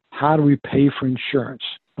about how do we pay for insurance,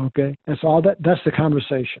 okay? That's the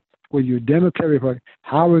conversation. Whether you're Democrat or Republican,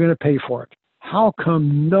 how are we going to pay for it? How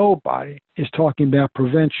come nobody is talking about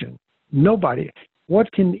prevention? Nobody.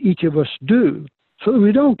 What can each of us do so that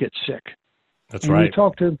we don't get sick? That's right.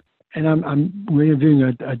 I'm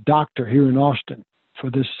interviewing a doctor here in Austin for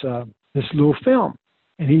this little film.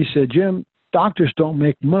 And he said, Jim, doctors don't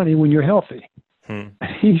make money when you're healthy.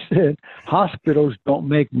 He said, hospitals don't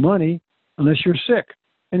make money unless you're sick.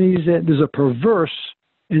 And he said, there's a perverse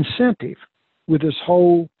incentive with this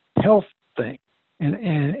whole health thing.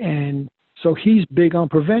 And so he's big on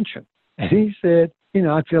prevention. And he said,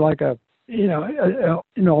 I feel like something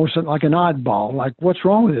like an oddball, like what's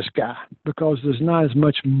wrong with this guy? Because there's not as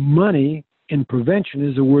much money in prevention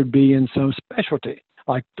as there would be in some specialty,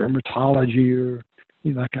 like dermatology or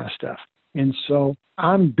that kind of stuff. And so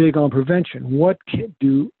I'm big on prevention.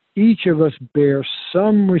 Do each of us bear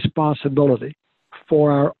some responsibility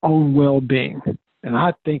for our own well-being? And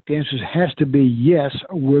I think the answer has to be yes,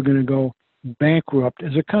 or we're going to go bankrupt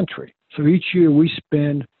as a country. So each year we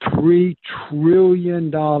spend $3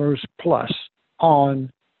 trillion plus on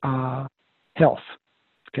health.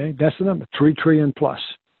 Okay, that's the number, $3 trillion plus.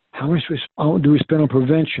 How much do we spend on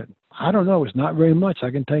prevention? I don't know. It's not very much,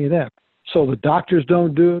 I can tell you that. So the doctors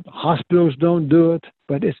don't do it, hospitals don't do it,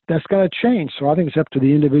 but that's got to change. So I think it's up to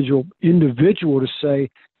the individual to say,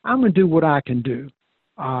 I'm going to do what I can do.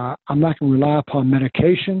 I'm not going to rely upon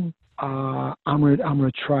medication. I'm going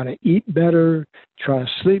to try to eat better, try to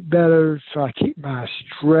sleep better, try to keep my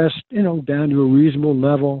stress, down to a reasonable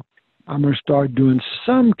level. I'm going to start doing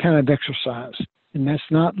some kind of exercise, and that's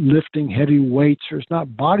not lifting heavy weights, or it's not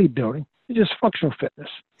bodybuilding. It's just functional fitness.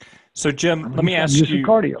 So Jim, let me ask you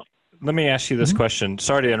cardio. Let me ask you this question.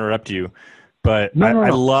 Sorry to interrupt you, but No. I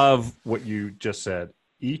love what you just said.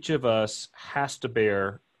 Each of us has to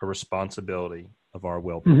bear a responsibility of our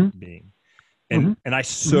well-being. And I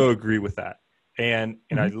so agree with that. And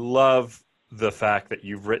I love the fact that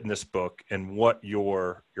you've written this book and what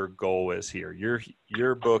your goal is here.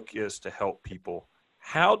 Your book is to help people.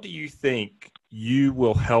 How do you think you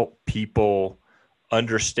will help people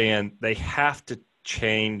understand they have to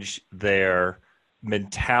change their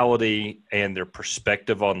mentality and their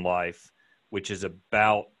perspective on life, which is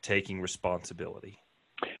about taking responsibility?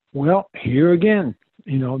 Well, here again,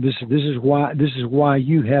 this is why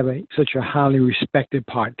you have such a highly respected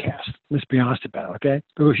podcast. Let's be honest about it, okay?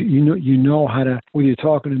 Because you know how to, when you're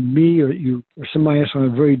talking to me or somebody else on a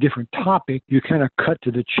very different topic, you kind of cut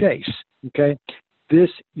to the chase, okay?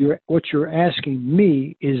 What you're asking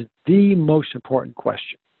me is the most important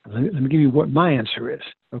question. Let me give you what my answer is,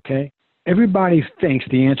 okay? Everybody thinks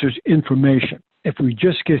the answer is information. If we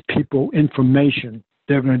just give people information,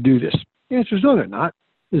 they're going to do this. The answer is no, they're not.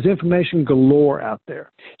 There's information galore out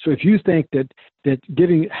there. So if you think that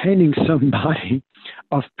handing somebody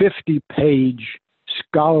a 50-page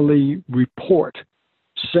scholarly report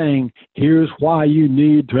saying, here's why you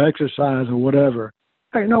need to exercise or whatever,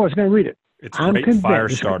 no one's going to read it. It's a great fire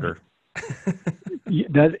starter.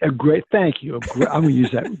 That's a great, thank you. I'm going to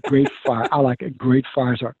use that, great fire. I like it, great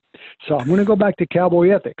fire starter. So I'm going to go back to cowboy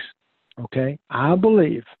ethics, okay? I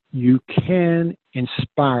believe you can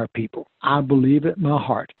inspire people. I believe it in my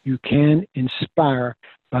heart. You can inspire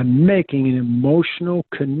by making an emotional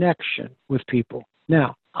connection with people.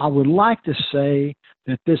 Now, I would like to say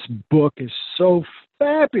that this book is so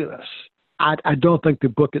fabulous. I don't think the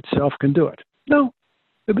book itself can do it. No,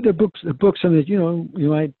 the book's something that, you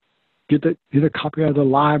might get a copy out of the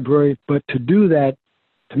library, but to do that,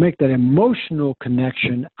 to make that emotional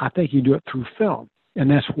connection, I think you do it through film. And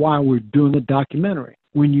that's why we're doing the documentary.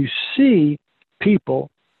 When you see people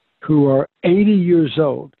who are 80 years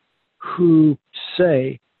old, who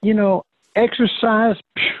say, exercise,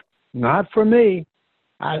 not for me.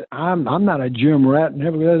 I'm not a gym rat,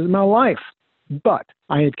 never was in my life. But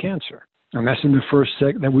I had cancer. And that's in the first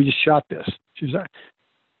second that we just shot this.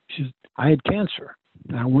 I had cancer.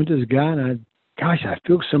 And I went to this guy and I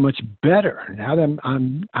feel so much better now that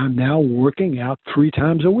I'm now working out 3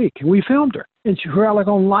 times a week. And we filmed her. And her outlook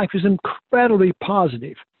on life is incredibly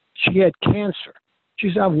positive. She had cancer.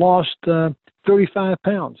 She said, I've lost 35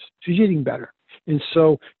 pounds. She's eating better. And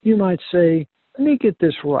so you might say, let me get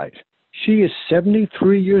this right. She is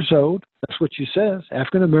 73 years old. That's what she says.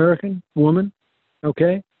 African-American woman.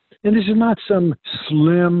 Okay? And this is not some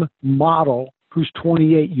slim model who's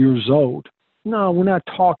 28 years old. No, we're not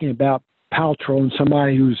talking about Paltrow and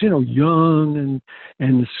somebody who's, young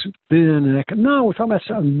and thin. No, we're talking about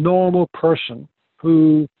some normal person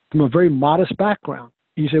who, from a very modest background.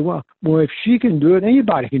 You say, well, if she can do it,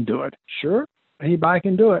 anybody can do it. Sure, anybody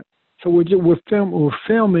can do it. So we're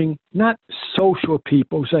filming not social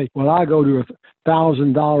people who say, well, I go to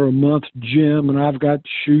 $1,000 a month gym and I've got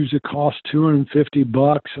shoes that cost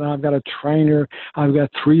 $250 and I've got a trainer. I've got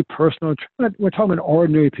 3 personal trainers. We're talking about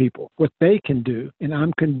ordinary people, what they can do. And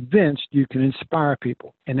I'm convinced you can inspire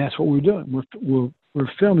people. And that's what we're doing. We're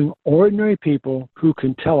filming ordinary people who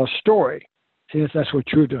can tell a story. See, that's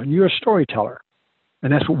what you're doing. You're a storyteller.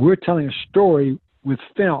 And that's what we're telling, a story with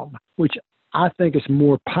film, which I think is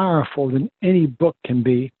more powerful than any book can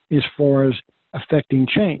be as far as affecting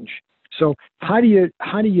change. So how do you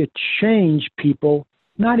change people?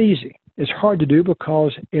 Not easy. It's hard to do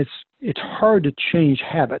because it's hard to change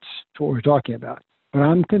habits. That's what we're talking about. But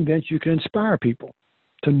I'm convinced you can inspire people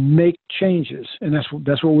to make changes, and that's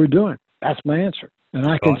what we're doing. That's my answer. And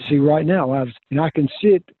I can see right now, I can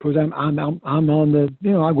see it because I'm on the,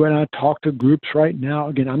 I go out and I talk to groups right now.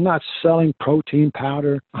 Again, I'm not selling protein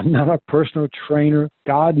powder. I'm not a personal trainer.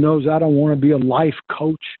 God knows I don't want to be a life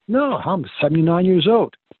coach. No, I'm 79 years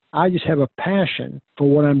old. I just have a passion for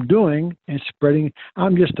what I'm doing and spreading.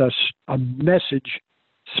 I'm just a message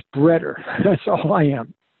spreader. That's all I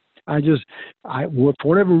am. For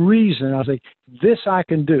whatever reason, I say, this I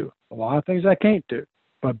can do. A lot of things I can't do.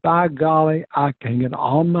 But by golly, I can get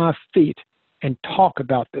on my feet and talk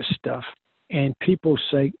about this stuff. And people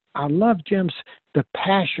say, I love Jim's, the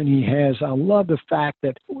passion he has. I love the fact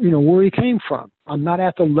that, where he came from. I'm not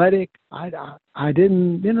athletic. I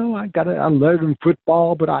didn't, I led in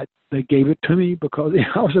football, but they gave it to me because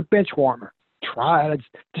I was a bench warmer. Tried. I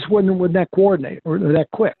just wasn't that coordinated or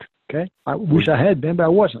that quick. Okay. I wish I had been, but I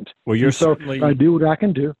wasn't. Well, I do what I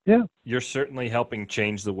can do. Yeah. You're certainly helping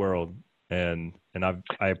change the world. And I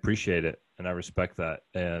appreciate it, and I respect that.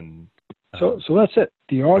 And so that's it.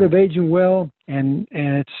 The Art of Aging Well, and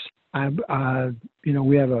it's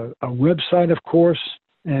we have a website, of course,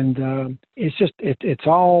 and it's just it's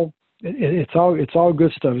all good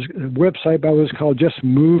stuff. The website, by the way, is called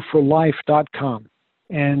justmoveforlife.com,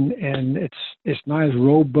 and it's not as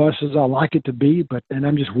robust as I like it to be, and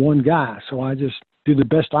I'm just one guy, so I just do the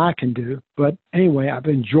best I can do. But anyway, I've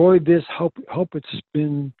enjoyed this. Hope it's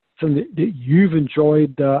been something that you've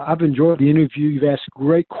enjoyed. I've enjoyed the interview. You've asked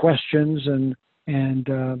great questions, and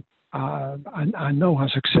I know how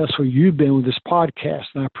successful you've been with this podcast,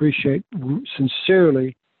 and I appreciate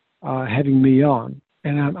sincerely having me on.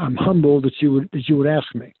 And I'm humbled that you would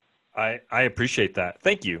ask me. I appreciate that.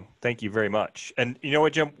 Thank you very much. And you know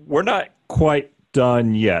what, Jim? We're not quite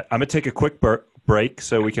done yet. I'm gonna take a quick break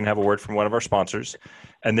so we can have a word from one of our sponsors.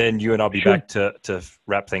 And then you and I'll be back to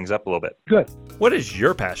wrap things up a little bit. Good. What is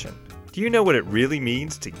your passion? Do you know what it really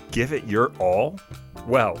means to give it your all?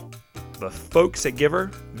 Well, the folks at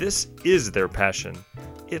Giver, this is their passion.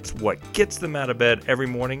 It's what gets them out of bed every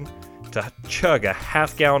morning to chug a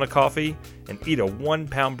half gallon of coffee and eat a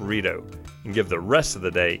 1-pound burrito and give the rest of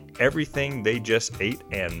the day everything they just ate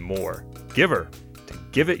and more. Giver, to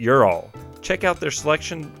give it your all. Check out their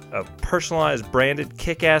selection of personalized branded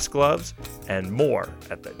kick-ass gloves and more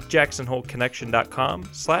at the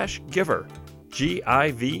jacksonholeconnection.com/giver,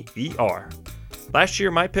 Giver. Last year,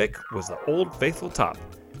 my pick was the Old Faithful Top.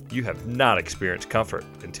 You have not experienced comfort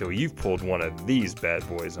until you've pulled one of these bad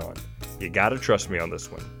boys on. You gotta trust me on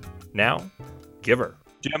this one. Now, Giver.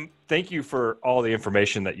 Jim, thank you for all the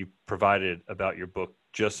information that you provided about your book,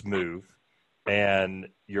 Just Move, and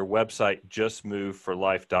your website,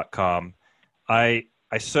 justmoveforlife.com. I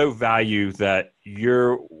so value that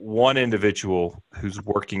you're one individual who's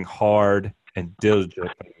working hard and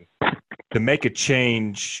diligently to make a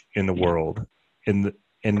change in the world and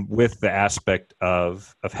with the aspect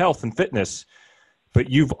of health and fitness. But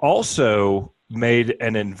you've also made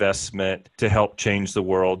an investment to help change the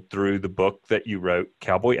world through the book that you wrote,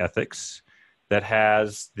 Cowboy Ethics, that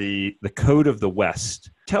has the Code of the West.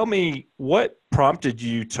 Tell me, what prompted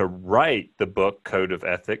you to write the book Code of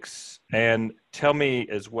Ethics? And tell me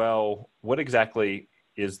as well, what exactly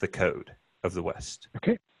is the Code of the West?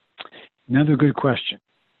 Okay. Another good question.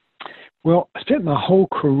 Well, I spent my whole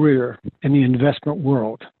career in the investment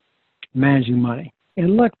world managing money.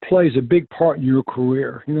 And luck plays a big part in your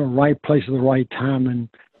career, right place at the right time. And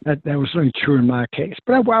that was certainly true in my case.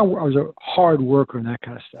 But I was a hard worker and that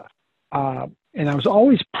kind of stuff. And I was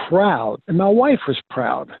always proud, and my wife was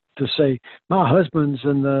proud to say, my husband's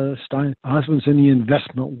in the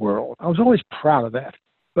investment world. I was always proud of that.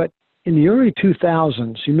 But in the early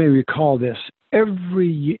 2000s, you may recall this,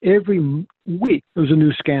 every week there was a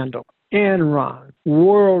new scandal. Enron,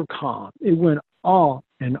 WorldCom, it went on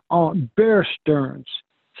and on. Bear Stearns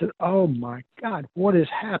said, oh my God, what has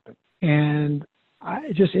happened? And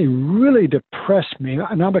it really depressed me,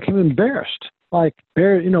 and I became embarrassed. Like,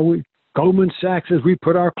 Goldman Sachs says we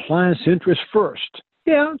put our clients' interests first.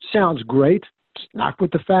 Yeah, it sounds great. It's not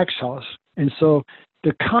what the facts tell us. And so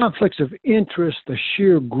the conflicts of interest, the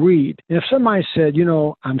sheer greed. And if somebody said,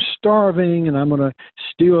 I'm starving and I'm going to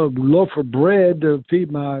steal a loaf of bread to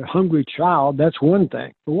feed my hungry child, that's one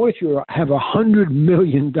thing. But what if you have $100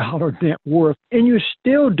 million net worth and you're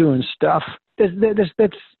still doing stuff that's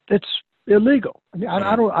illegal? I mean,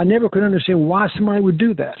 I never could understand why somebody would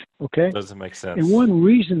do that. Okay, doesn't make sense. And one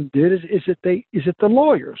reason is that the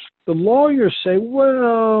lawyers. The lawyers say,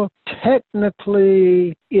 well,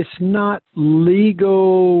 technically it's not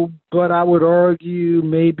legal, but I would argue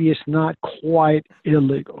maybe it's not quite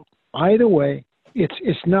illegal. Either way,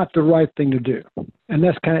 it's not the right thing to do. And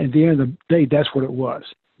that's kind of, at the end of the day, that's what it was.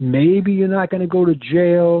 Maybe you're not going to go to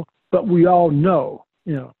jail, but we all know,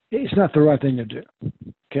 it's not the right thing to do.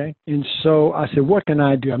 Okay. And so I said, what can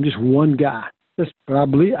I do? I'm just one guy. But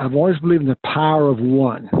I've always believed in the power of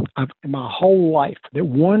one. In my whole life, that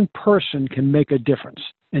one person can make a difference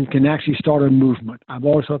and can actually start a movement. I've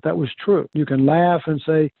always thought that was true. You can laugh and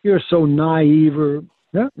say, you're so naive, or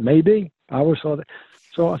yeah, maybe. I always thought that.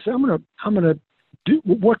 So I said, I'm gonna do,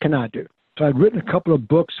 what can I do? So I'd written a couple of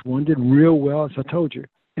books. One did real well, as I told you.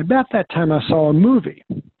 And about that time, I saw a movie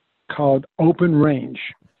called Open Range.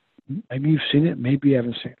 Maybe you've seen it. Maybe you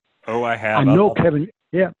haven't seen it. Oh, I have. I know Kevin.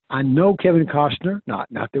 Yeah, I know Kevin Costner. Not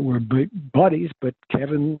that we're big buddies, but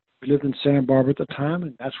Kevin lived in Santa Barbara at the time,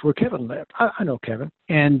 and that's where Kevin lived. I know Kevin.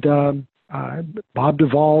 And Bob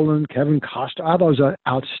Duvall and Kevin Costner. I thought it was an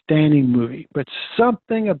outstanding movie. But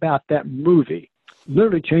something about that movie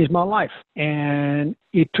literally changed my life. And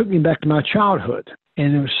it took me back to my childhood.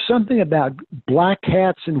 And there was something about black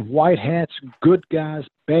hats and white hats, good guys,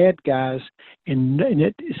 bad guys, and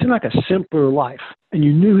it seemed like a simpler life. And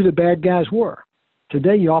you knew who the bad guys were.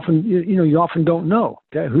 Today, you often don't know.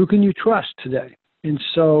 Okay? Who can you trust today? And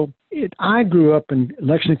so I grew up in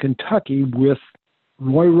Lexington, Kentucky with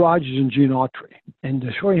Roy Rogers and Gene Autry. And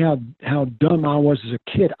to show you how dumb I was as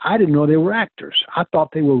a kid, I didn't know they were actors. I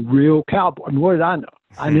thought they were real cowboys. I mean, what did I know?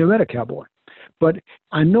 I never met a cowboy. But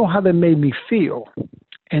I know how they made me feel.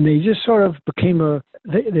 And they just sort of became a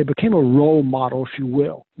role model, if you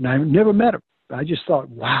will. And I never met them. I just thought,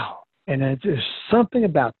 wow. And there's something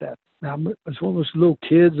about that. Now, I was one of those little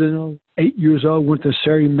kids, 8 years old, went to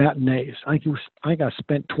Saturday matinees. I think I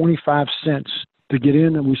spent 25 cents to get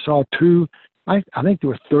in, and we saw two. I think there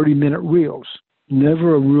were 30-minute reels.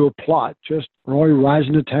 Never a real plot. Just Roy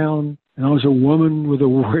rising to town, and I was a woman with a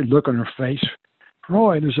worried look on her face.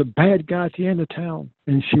 Roy, there's a bad guy at the end of town.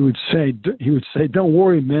 And he would say, don't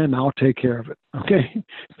worry, ma'am, I'll take care of it. Okay?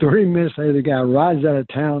 30 minutes later, the guy rides out of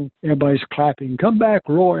town. Everybody's clapping. Come back,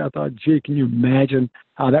 Roy. I thought, gee, can you imagine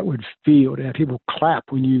how that would feel to have people clap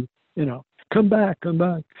when you come back, come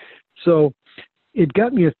back. So it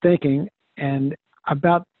got me thinking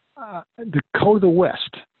about the Code of the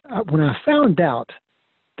West. When I found out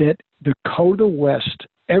that the Code of the West,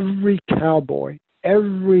 every cowboy,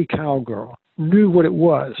 every cowgirl, knew what it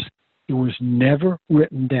was never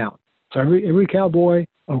written down. So every cowboy,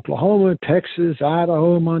 Oklahoma, Texas,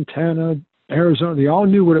 Idaho, Montana, Arizona, they all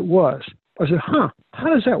knew what it was. I said, how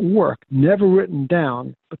does that work? Never written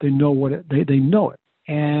down, but they know they know it.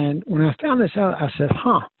 And when I found this out, I said,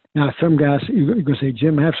 Now some guys, you're going to say,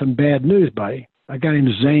 Jim, I have some bad news, buddy. A guy named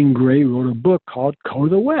Zane Grey wrote a book called Code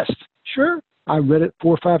of the West. Sure, I read it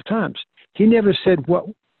 4 or 5 times. He never said what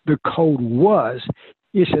the code was.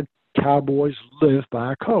 He said, cowboys live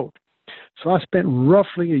by a code. So I spent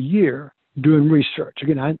roughly a year doing research.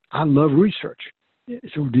 Again, I love research.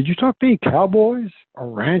 So did you talk to any cowboys or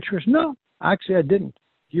ranchers? No, actually I didn't.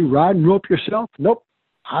 You ride and rope yourself? Nope.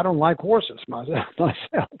 I don't like horses myself. Do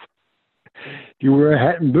you wear a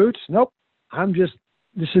hat and boots? Nope. I'm just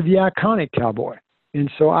This is the iconic cowboy. And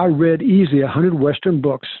so I read easily 100 Western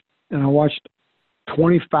books, and I watched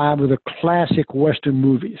 25 of the classic Western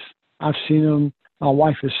movies. I've seen them. My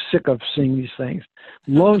wife is sick of seeing these things.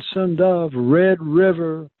 Lonesome Dove, Red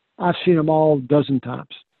River. I've seen them all a dozen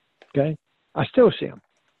times. Okay? I still see them.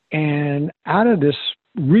 And out of this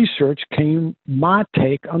research came my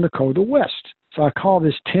take on the Code of the West. So I call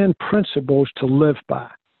this 10 principles to live by.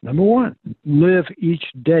 Number 1, live each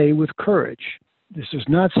day with courage. This does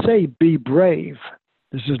not say be brave.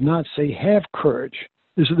 This does not say have courage.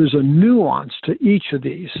 There's a nuance to each of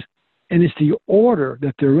these, and it's the order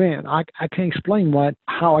that they're in. I can't explain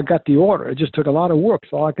how I got the order. It just took a lot of work.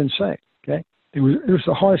 That's all I can say. Okay, it was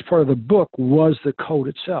the hardest part of the book was the code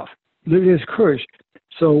itself. Live with courage.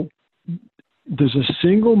 So there's a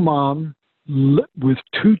single mom with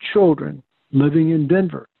 2 children living in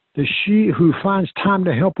Denver. Who finds time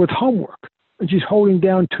to help with homework, and she's holding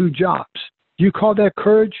down 2 jobs. Do you call that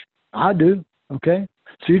courage? I do. Okay.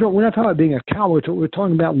 So we're not talking about being a cowboy. We're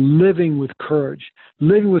talking about living with courage,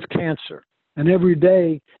 living with cancer. And every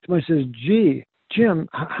day somebody says, "Gee, Jim,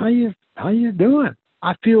 how you doing?"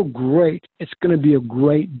 I feel great. It's going to be a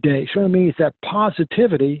great day. So I mean, it's that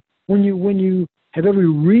positivity when you have every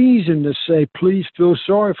reason to say, "Please feel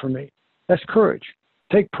sorry for me." That's courage.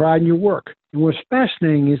 Take pride in your work. And what's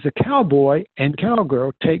fascinating is the cowboy and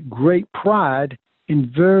cowgirl take great pride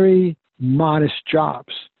in very modest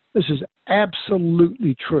jobs. This is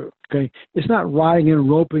absolutely true. Okay, it's not riding and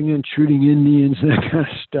roping and shooting Indians and that kind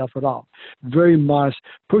of stuff at all. Very modest.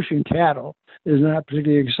 Pushing cattle is not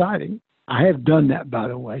particularly exciting. I have done that, by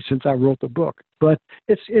the way, since I wrote the book. But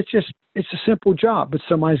it's a simple job, but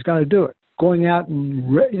somebody's got to do it. Going out and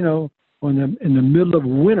in the middle of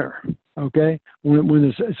winter, okay,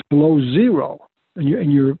 when it's below zero, and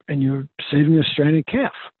you're saving a stranded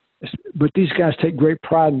calf. But these guys take great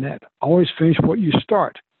pride in that. Always finish what you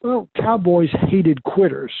start. Well, cowboys hated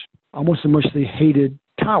quitters almost as much as they hated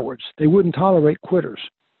cowards. They wouldn't tolerate quitters.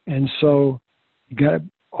 And so you got to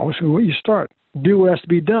always finish what you start. Do what has to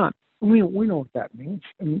be done. We know what that means.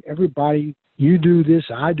 I mean, everybody, you do this,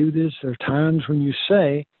 I do this. There are times when you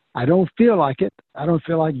say, I don't feel like it. I don't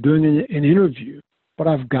feel like doing an interview, but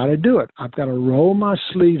I've got to do it. I've got to roll my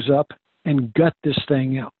sleeves up and gut this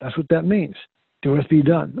thing out. That's what that means. Do what has to be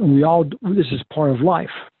done. And this is part of life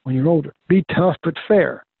when you're older. Be tough but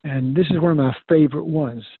fair. And this is one of my favorite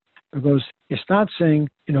ones because it's not saying,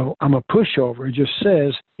 I'm a pushover. It just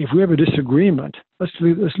says, if we have a disagreement, let's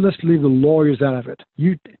leave the lawyers out of it.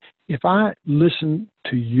 If I listen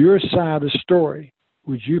to your side of the story,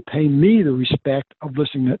 would you pay me the respect of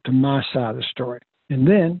listening to my side of the story? And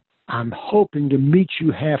then I'm hoping to meet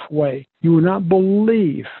you halfway. You will not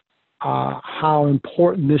believe how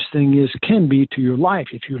important this thing can be to your life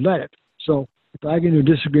if you let it. So if I get into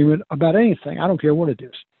a disagreement about anything, I don't care what it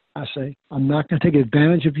is. I say, I'm not going to take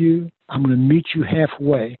advantage of you. I'm going to meet you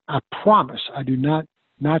halfway. I promise. I do not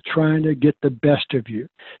trying to get the best of you.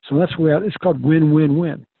 So that's where it's called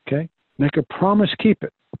win-win-win. Okay? Make a promise, keep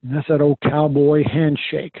it. And that's that old cowboy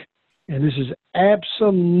handshake. And this is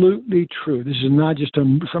absolutely true. This is not just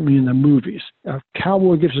something in the movies. A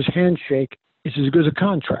cowboy gives his handshake. It's as good as a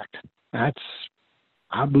contract.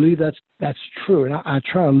 I believe that's true. And I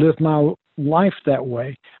try to live my life that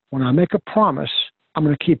way. When I make a promise, I'm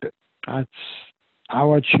going to keep it. That's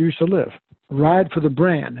how I choose to live. Ride for the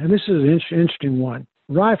brand. And this is an interesting one.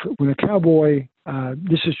 When a cowboy,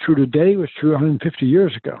 this is true today, it was true 150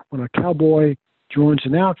 years ago. When a cowboy joins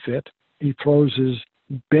an outfit, he throws his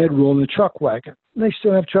bedroll in the truck wagon. And they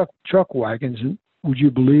still have truck wagons. And would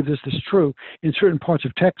you believe this is true? In certain parts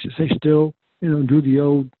of Texas, they still, do the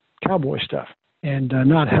old cowboy stuff. And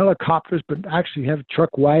not helicopters, but actually have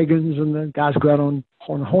truck wagons, and the guys go out on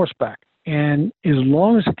horseback. And as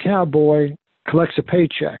long as a cowboy collects a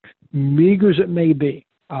paycheck, meager as it may be,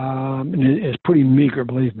 and it's pretty meager,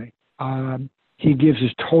 believe me, he gives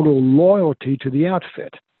his total loyalty to the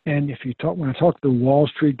outfit. And when I talk to the Wall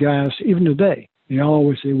Street guys, even today, they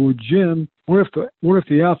always say, "Well, Jim, what if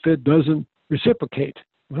the outfit doesn't reciprocate?"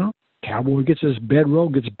 Well, cowboy gets his bedroll,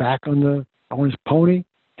 gets back on his pony,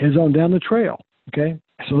 heads on down the trail. Okay,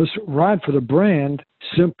 so this ride for the brand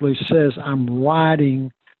simply says I'm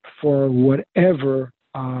riding for whatever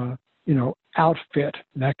outfit.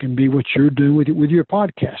 That can be what you're doing with your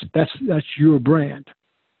podcast. That's your brand.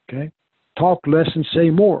 Okay, talk less and say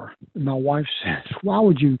more. And my wife says, "Why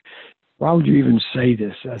would you even say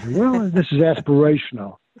this?" I said, "Well, this is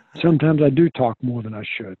aspirational. Sometimes I do talk more than I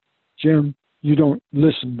should." "Jim, you don't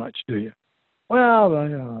listen much, do you?"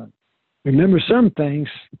 "Well, remember some things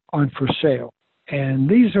aren't for sale." And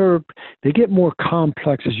they get more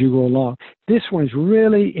complex as you go along. This one's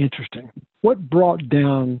really interesting. what brought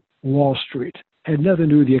down Wall Street had nothing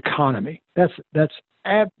to do with the economy. That's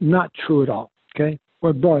not true at all. Okay,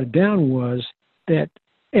 what brought it down was that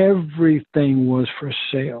everything was for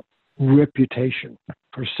sale, reputation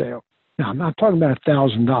for sale. Now, I'm not talking about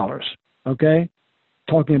 $1,000. Okay,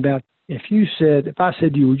 talking about if I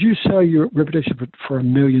said to you, would you sell your reputation for $1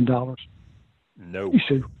 million? No. You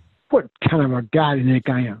said, what kind of a guy do you think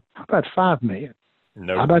I am? How about 5 million?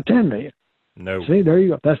 No. How about 10 million? No. See, there you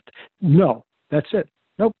go. That's it.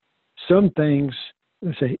 Nope. Some things,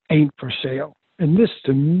 let's say, ain't for sale. And this,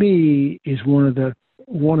 to me, is one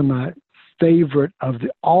of my favorite of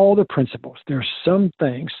all the principles. There are some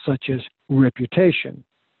things, such as reputation,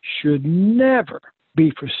 should never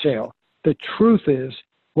be for sale. The truth is,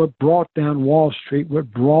 what brought down Wall Street, what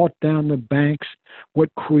brought down the banks, what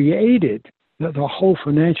created the whole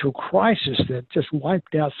financial crisis that just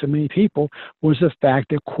wiped out so many people was the fact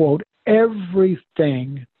that, quote,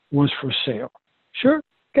 everything was for sale. Sure,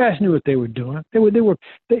 guys knew what they were doing.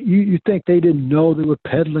 You think they didn't know they were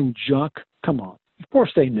peddling junk? Come on. Of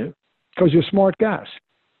course they knew, because you're smart guys.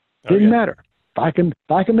 Didn't matter. If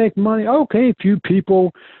I can make money, okay, a few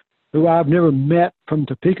people who I've never met from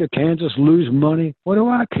Topeka, Kansas lose money. What do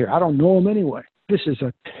I care? I don't know them anyway. This is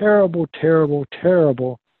a terrible, terrible,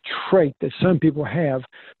 terrible trait that some people have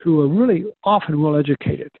who are really often well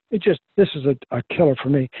educated. This is a killer for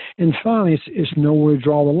me. And finally, it's know where to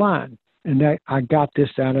draw the line. And I got this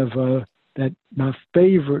out of my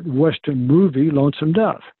favorite Western movie, Lonesome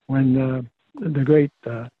Dove, when the great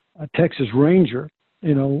Texas Ranger,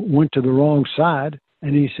 went to the wrong side,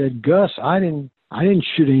 and he said, "Gus, I didn't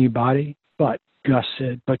shoot anybody," but Gus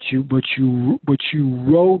said, "But you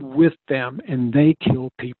rode with them, and they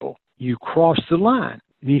killed people. You crossed the line."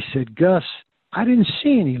 And he said, "Gus, I didn't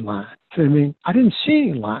see any line." I didn't see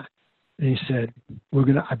any line. And he said, "We're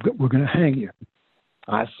gonna hang you."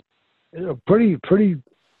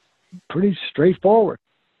 Pretty straightforward.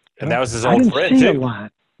 And that was his old friend, too. I didn't see a line.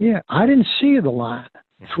 Yeah, I didn't see the line.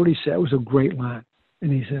 That's what he said. It was a great line.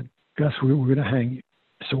 And he said, "Gus, we're going to hang you."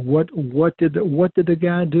 So what did the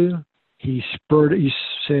guy do? He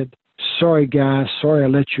said, "Sorry, guys, sorry I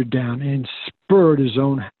let you down," and spurred his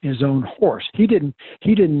own horse. He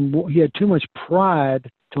had too much pride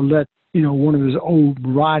to let one of his old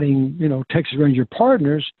riding Texas Ranger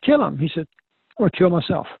partners kill him. He said, "I'm going to kill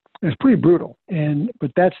myself." It's pretty brutal.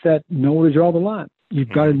 But that's know where to draw the line. You've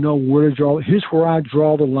got to know where to draw. Here's where I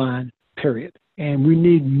draw the line, period. And we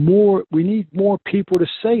need more people to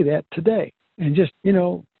say that today. And just,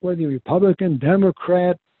 whether you're Republican,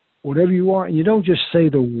 Democrat, whatever you are, and you don't just say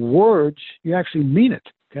the words, you actually mean it.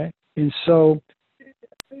 Okay. And so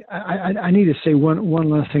I need to say one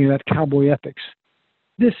last thing about cowboy ethics.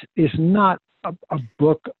 This is not a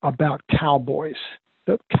book about cowboys.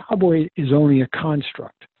 The cowboy is only a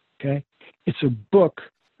construct. Okay. It's a book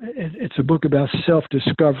about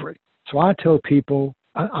self-discovery. So I tell people,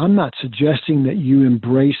 I'm not suggesting that you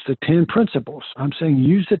embrace the 10 principles. I'm saying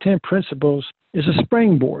use the 10 principles as a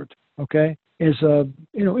springboard, okay, as a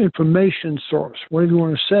information source, whatever you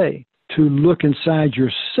want to say, to look inside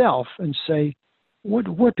yourself and say,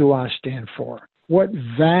 what do I stand for? What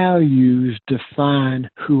values define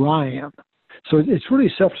who I am? So it's really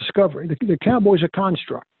self-discovery. The cowboy's a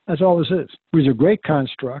construct. That's all this is. It's a great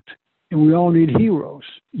construct, and we all need heroes.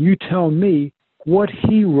 You tell me, what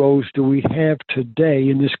heroes do we have today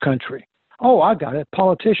in this country? Oh, I got it.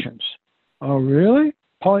 Politicians. Oh, really?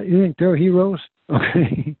 You think they're heroes?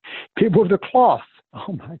 Okay. People of the cloth.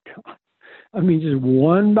 Oh, my God. I mean, just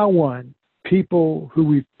one by one, people who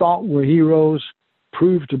we thought were heroes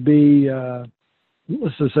proved to be,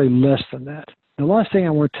 let's just say, less than that. The last thing I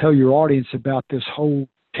want to tell your audience about this whole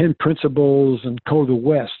 10 principles and Code of the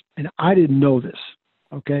West, and I didn't know this,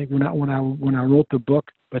 okay, when I wrote the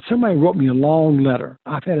book, but somebody wrote me a long letter.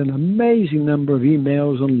 I've had an amazing number of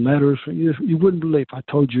emails and letters. You wouldn't believe if I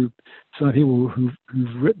told you some of the people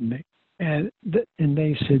who've written me. And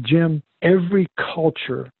they said, "Jim, every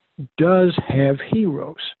culture does have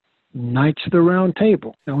heroes. Knights of the Round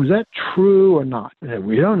Table." Now, is that true or not?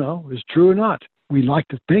 We don't know. Is it true or not? We like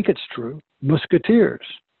to think it's true. Musketeers,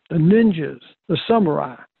 the ninjas, the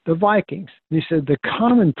samurai, the Vikings. And he said the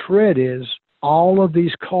common thread is all of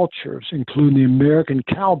these cultures, including the American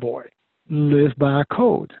cowboy, live by a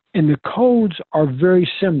code. And the codes are very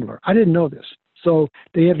similar. I didn't know this. So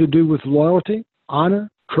they have to do with loyalty,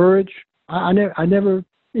 honor, courage. I never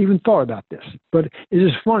even thought about this. But it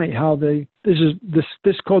is funny how this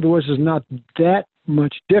Code of the West is not that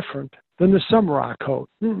much different than the samurai code.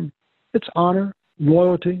 It's honor,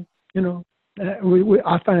 loyalty,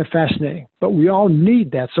 I find it fascinating. But we all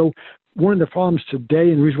need that. So one of the problems today,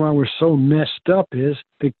 and the reason why we're so messed up, is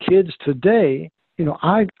the kids today.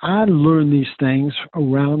 I learned these things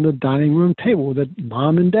around the dining room table with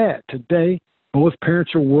mom and dad. Today, both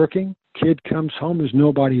parents are working. Kid comes home, there's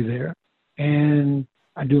nobody there. And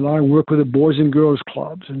I do a lot of work with the Boys and Girls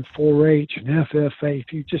Clubs and 4-H and FFA.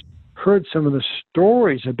 If you just heard some of the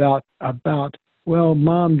stories about, well,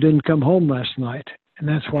 mom didn't come home last night, and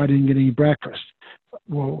that's why I didn't get any breakfast.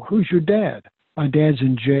 Well, who's your dad? My dad's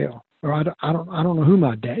in jail. Or I don't know who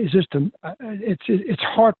my dad is. It's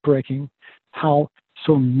heartbreaking how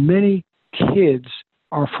so many kids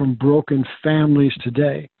are from broken families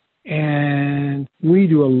today. And we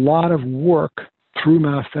do a lot of work through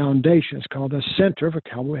my foundation. It's called the Center for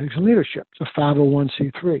Cowboy Ethics and Leadership. It's a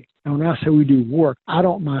 501c3. And when I say we do work, I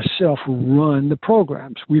don't myself run the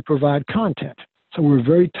programs. We provide content. So we're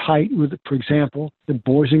very tight with, for example, the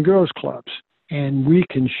Boys and Girls Clubs. And we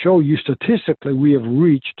can show you statistically we have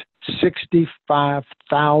reached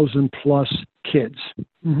 65,000 plus kids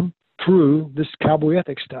through this cowboy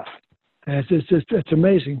ethics stuff. And it's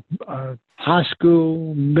amazing. High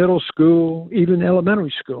school, middle school, even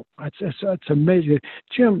elementary school. It's amazing.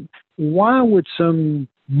 Jim, why would some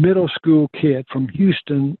middle school kid from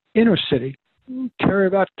Houston inner city care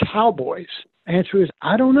about cowboys? Answer is,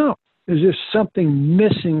 I don't know. There's just something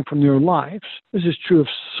missing from their lives. This is true of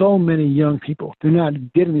so many young people. They're not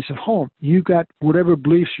getting this at home. You got whatever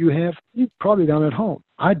beliefs you have, you probably got them at home.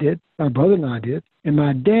 I did. My brother and I did. And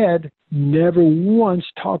my dad never once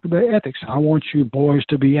talked about ethics. I want you boys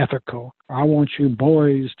to be ethical. I want you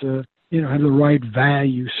boys to, have the right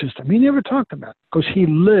value system. He never talked about it because he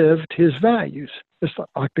lived his values. It's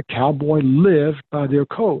like the cowboy lived by their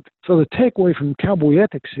code. So the takeaway from cowboy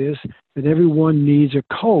ethics is that everyone needs a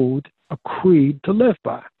code, a creed to live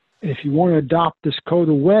by. And if you want to adopt this code of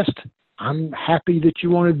the West, I'm happy that you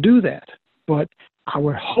want to do that. But I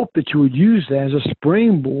would hope that you would use that as a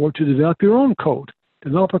springboard to develop your own code.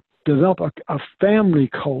 Develop a family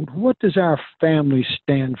code. What does our family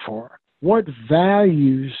stand for? What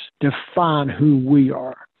values define who we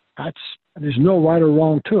are? There's no right or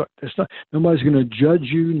wrong to it. Nobody's going to judge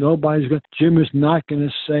you. Jim is not going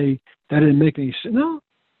to say that didn't make any sense.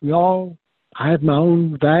 No, I have my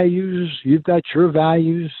own values. You've got your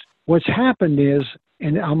values. What's happened is,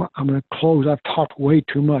 and I'm going to close. I've talked way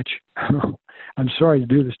too much. I'm sorry to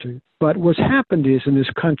do this to you. But what's happened is in this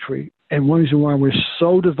country, and one reason why we're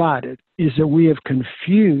so divided, is that we have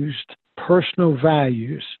confused personal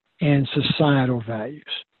values and societal values.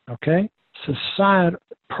 Okay?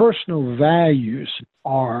 Personal values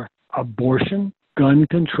are abortion, gun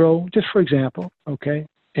control, just for example, okay?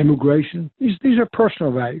 Immigration. These are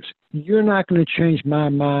personal values. You're not going to change my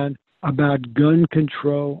mind about gun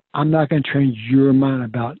control. I'm not going to change your mind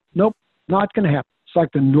about it. Nope, not going to happen. It's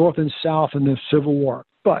like the North and South in the Civil War.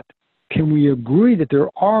 But can we agree that there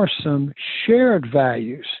are some shared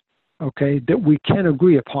values, okay, that we can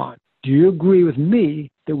agree upon? Do you agree with me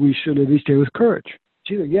that we should live each day with courage?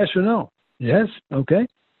 It's either yes or no. Yes, okay.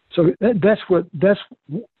 So that's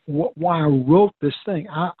why I wrote this thing.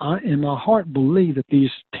 I, in my heart, believe that these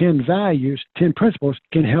 10 values, 10 principles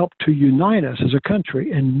can help to unite us as a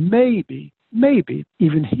country and maybe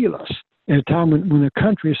even heal us at a time when the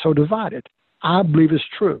country is so divided. I believe it's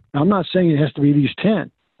true. Now, I'm not saying it has to be these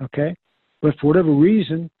 10, okay? But for whatever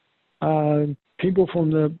reason, people from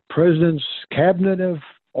the president's cabinet have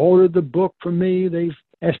ordered the book from me. They've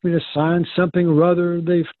asked me to sign something or other.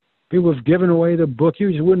 People have given away the book.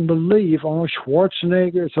 You just wouldn't believe. Arnold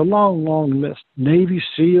Schwarzenegger. It's a long, long list. Navy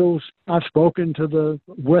SEALs. I've spoken to the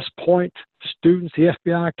West Point students. The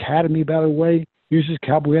FBI Academy, by the way, uses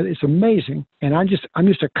cowboy ethics. It's amazing. And I'm just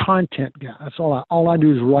a content guy. That's all I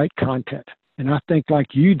do is write content. And I think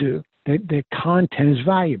like you do, that content is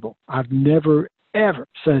valuable. I've never, ever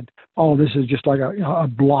said, oh, this is just like a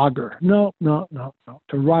blogger. No.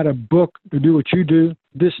 To write a book, to do what you do,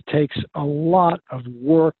 this takes a lot of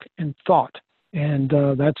work and thought, and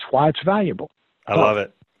that's why it's valuable. I love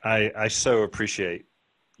it. I so appreciate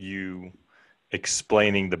you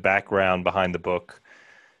explaining the background behind the book,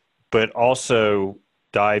 but also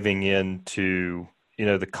diving into,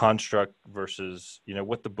 the construct versus,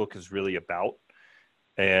 what the book is really about.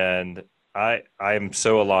 And I am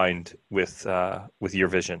so aligned with your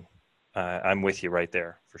vision. I'm with you right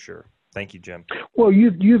there for sure. Thank you, Jim. Well,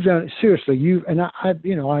 you've done it seriously. I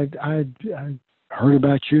heard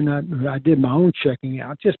about you, and I did my own checking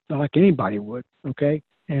out, just like anybody would. Okay,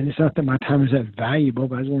 and it's not that my time is that valuable,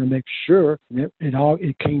 but I just want to make sure that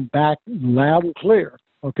it came back loud and clear.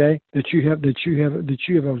 Okay, that you have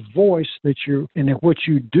a voice, and that what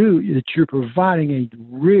you do, that you're providing a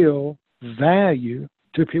real value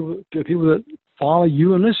to people that follow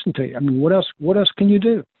you and listen to you. I mean, what else can you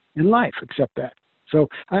do in life except that? So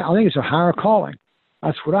I think it's a higher calling.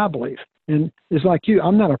 That's what I believe. And it's like you,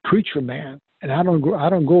 I'm not a preacher man, and I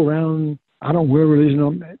don't go around, I don't wear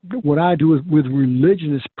religion. What I do with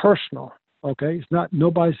religion is personal. Okay, it's not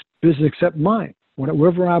nobody's business except mine.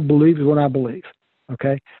 Whatever I believe is what I believe.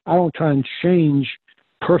 Okay, I don't try and change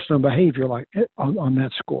personal behavior like on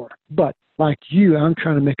that score. But like you, I'm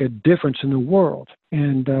trying to make a difference in the world.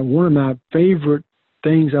 And one of my favorite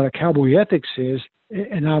things out of cowboy ethics is,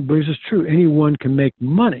 and I believe this is true, anyone can make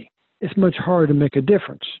money. It's much harder to make a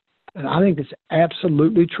difference. And I think it's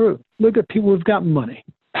absolutely true. Look at people who've got money.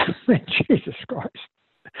 Jesus Christ.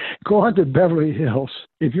 Go out to Beverly Hills.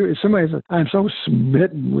 If somebody says, I'm so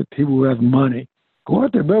smitten with people who have money, go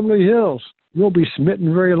out to Beverly Hills. You won't be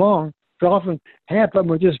smitten very long. So often, half of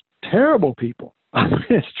them are just terrible people. I mean,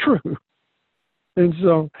 it's true. And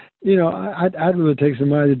so, I'd rather take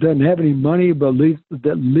somebody that doesn't have any money but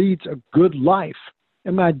that leads a good life.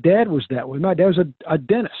 And my dad was that way. My dad was a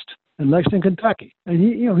dentist in Lexington, Kentucky. And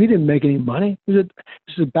he didn't make any money. This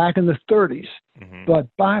is back in the 30s. Mm-hmm. But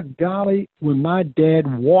by golly, when my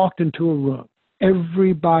dad walked into a room,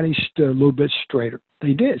 everybody stood a little bit straighter.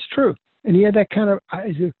 They did. It's true. And he had that kind of,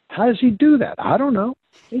 how does he do that? I don't know.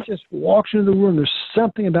 He just walks into the room. There's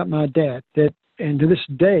something about my dad that, and to this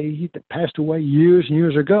day, he passed away years and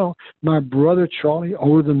years ago. My brother, Charlie,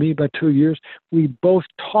 older than me by 2 years, we both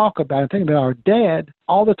talk about and think about our dad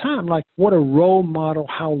all the time. Like, what a role model.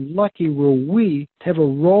 How lucky were we to have a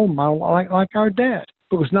role model like our dad?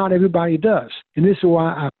 Because not everybody does. And this is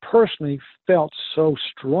why I personally felt so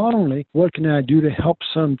strongly, what can I do to help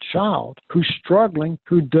some child who's struggling,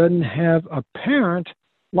 who doesn't have a parent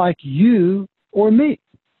like you or me?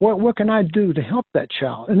 What can I do to help that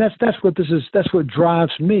child? And that's what this is. That's what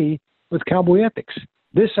drives me with cowboy ethics.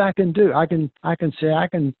 This I can do. I can say I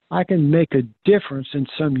can make a difference in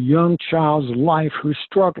some young child's life who's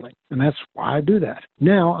struggling, and that's why I do that.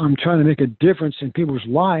 Now I'm trying to make a difference in people's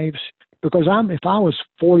lives. Because if I was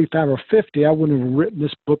 45 or 50, I wouldn't have written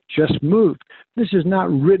this book, Just Moved. This is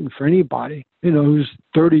not written for anybody, who's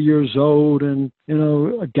 30 years old and,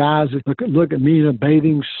 guys that look at me in a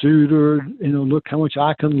bathing suit or, look how much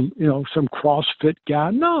I can, some CrossFit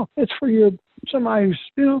guy. No, it's for somebody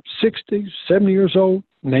who's, 60, 70 years old,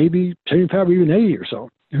 maybe 75 or even 80 years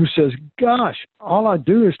old, who says, gosh, all I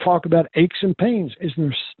do is talk about aches and pains. Isn't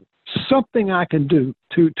there something I can do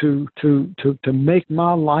to make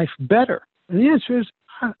my life better? And the answer is,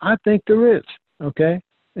 I think there is. Okay,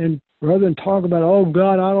 and rather than talk about, oh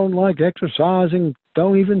God, I don't like exercising,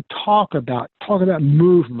 don't even talk about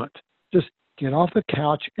movement. Just get off the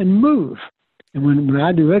couch and move. And when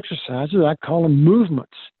I do exercises, I call them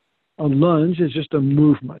movements. A lunge is just a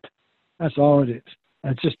movement. That's all it is.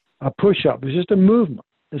 It's just a push-up. It's just a movement.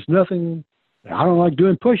 It's nothing. I don't like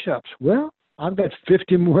doing push-ups. Well, I've got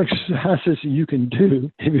 50 more exercises you can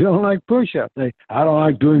do if you don't like push-ups. I don't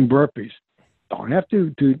like doing burpees. Don't have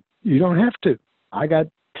to. You don't have to. I got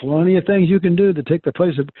plenty of things you can do to take the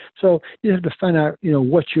place of. So you have to find out,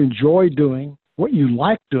 what you enjoy doing, what you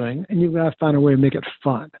like doing, and you've got to find a way to make it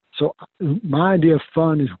fun. So my idea of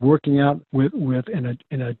fun is working out with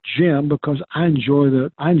in a gym, because I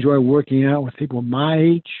enjoy working out with people my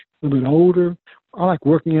age, a little bit older. I like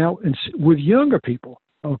working out with younger people.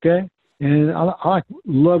 Okay. And I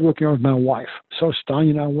love working out with my wife. So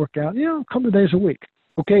Stanya and I work out, a couple of days a week.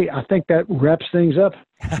 Okay, I think that wraps things up.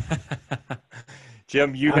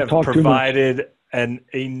 Jim, you have provided an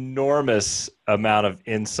enormous amount of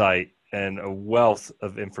insight and a wealth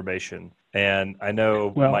of information. And I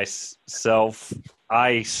know myself,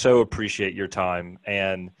 I so appreciate your time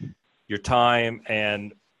and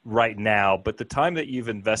right now, but the time that you've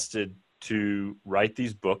invested to write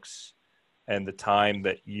these books, and the time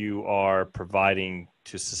that you are providing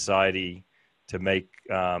to society to make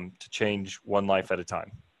to change one life at a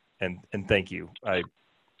time. And thank you. I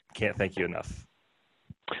can't thank you enough.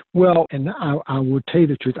 Well, and I will tell you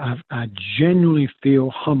the truth. I genuinely feel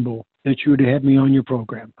humble that you would have me on your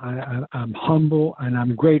program. I'm humble and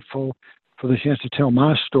I'm grateful for the chance to tell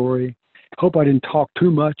my story. Hope I didn't talk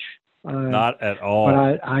too much. Not at all.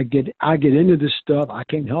 But I get into this stuff. I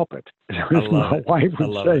can't help it. My wife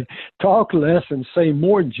would say, talk less and say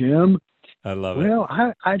more, Jim. I love it. Well,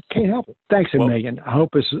 I can't help it. Thanks, Megan. I hope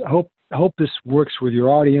this works with your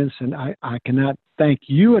audience, and I cannot thank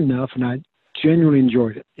you enough, and I genuinely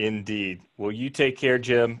enjoyed it. Indeed. Well, you take care,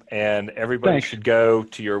 Jim, and everybody should go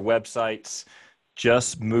to your websites,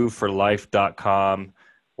 justmoveforlife.com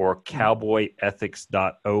or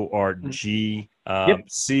cowboyethics.org.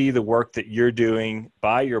 See the work that you're doing,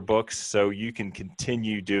 buy your books so you can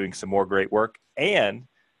continue doing some more great work, and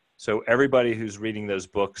so everybody who's reading those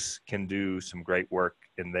books can do some great work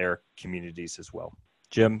in their communities as well.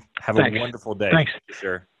 Jim, have Thanks. a wonderful day. Thanks. Thank you,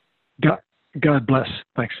 sir. God bless.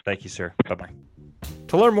 Thanks. Thank you, sir. Bye-bye.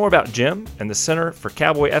 To learn more about Jim and the Center for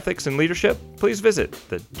Cowboy Ethics and Leadership, please visit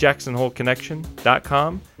the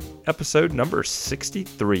jacksonholeconnection.com, episode number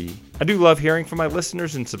 63. I do love hearing from my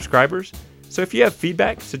listeners and subscribers, so if you have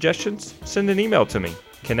feedback, suggestions, send an email to me,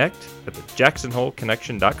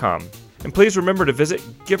 connect@jacksonholeconnection.com. And please remember to visit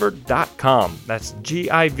giver.com, that's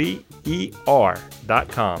GIVER.com,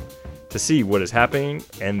 to see what is happening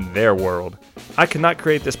in their world. I could not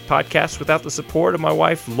create this podcast without the support of my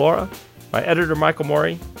wife, Laura, my editor, Michael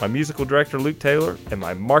Morey, my musical director, Luke Taylor, and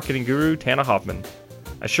my marketing guru, Tana Hoffman.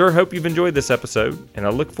 I sure hope you've enjoyed this episode, and I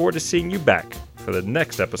look forward to seeing you back for the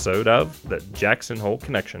next episode of the Jackson Hole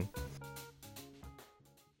Connection.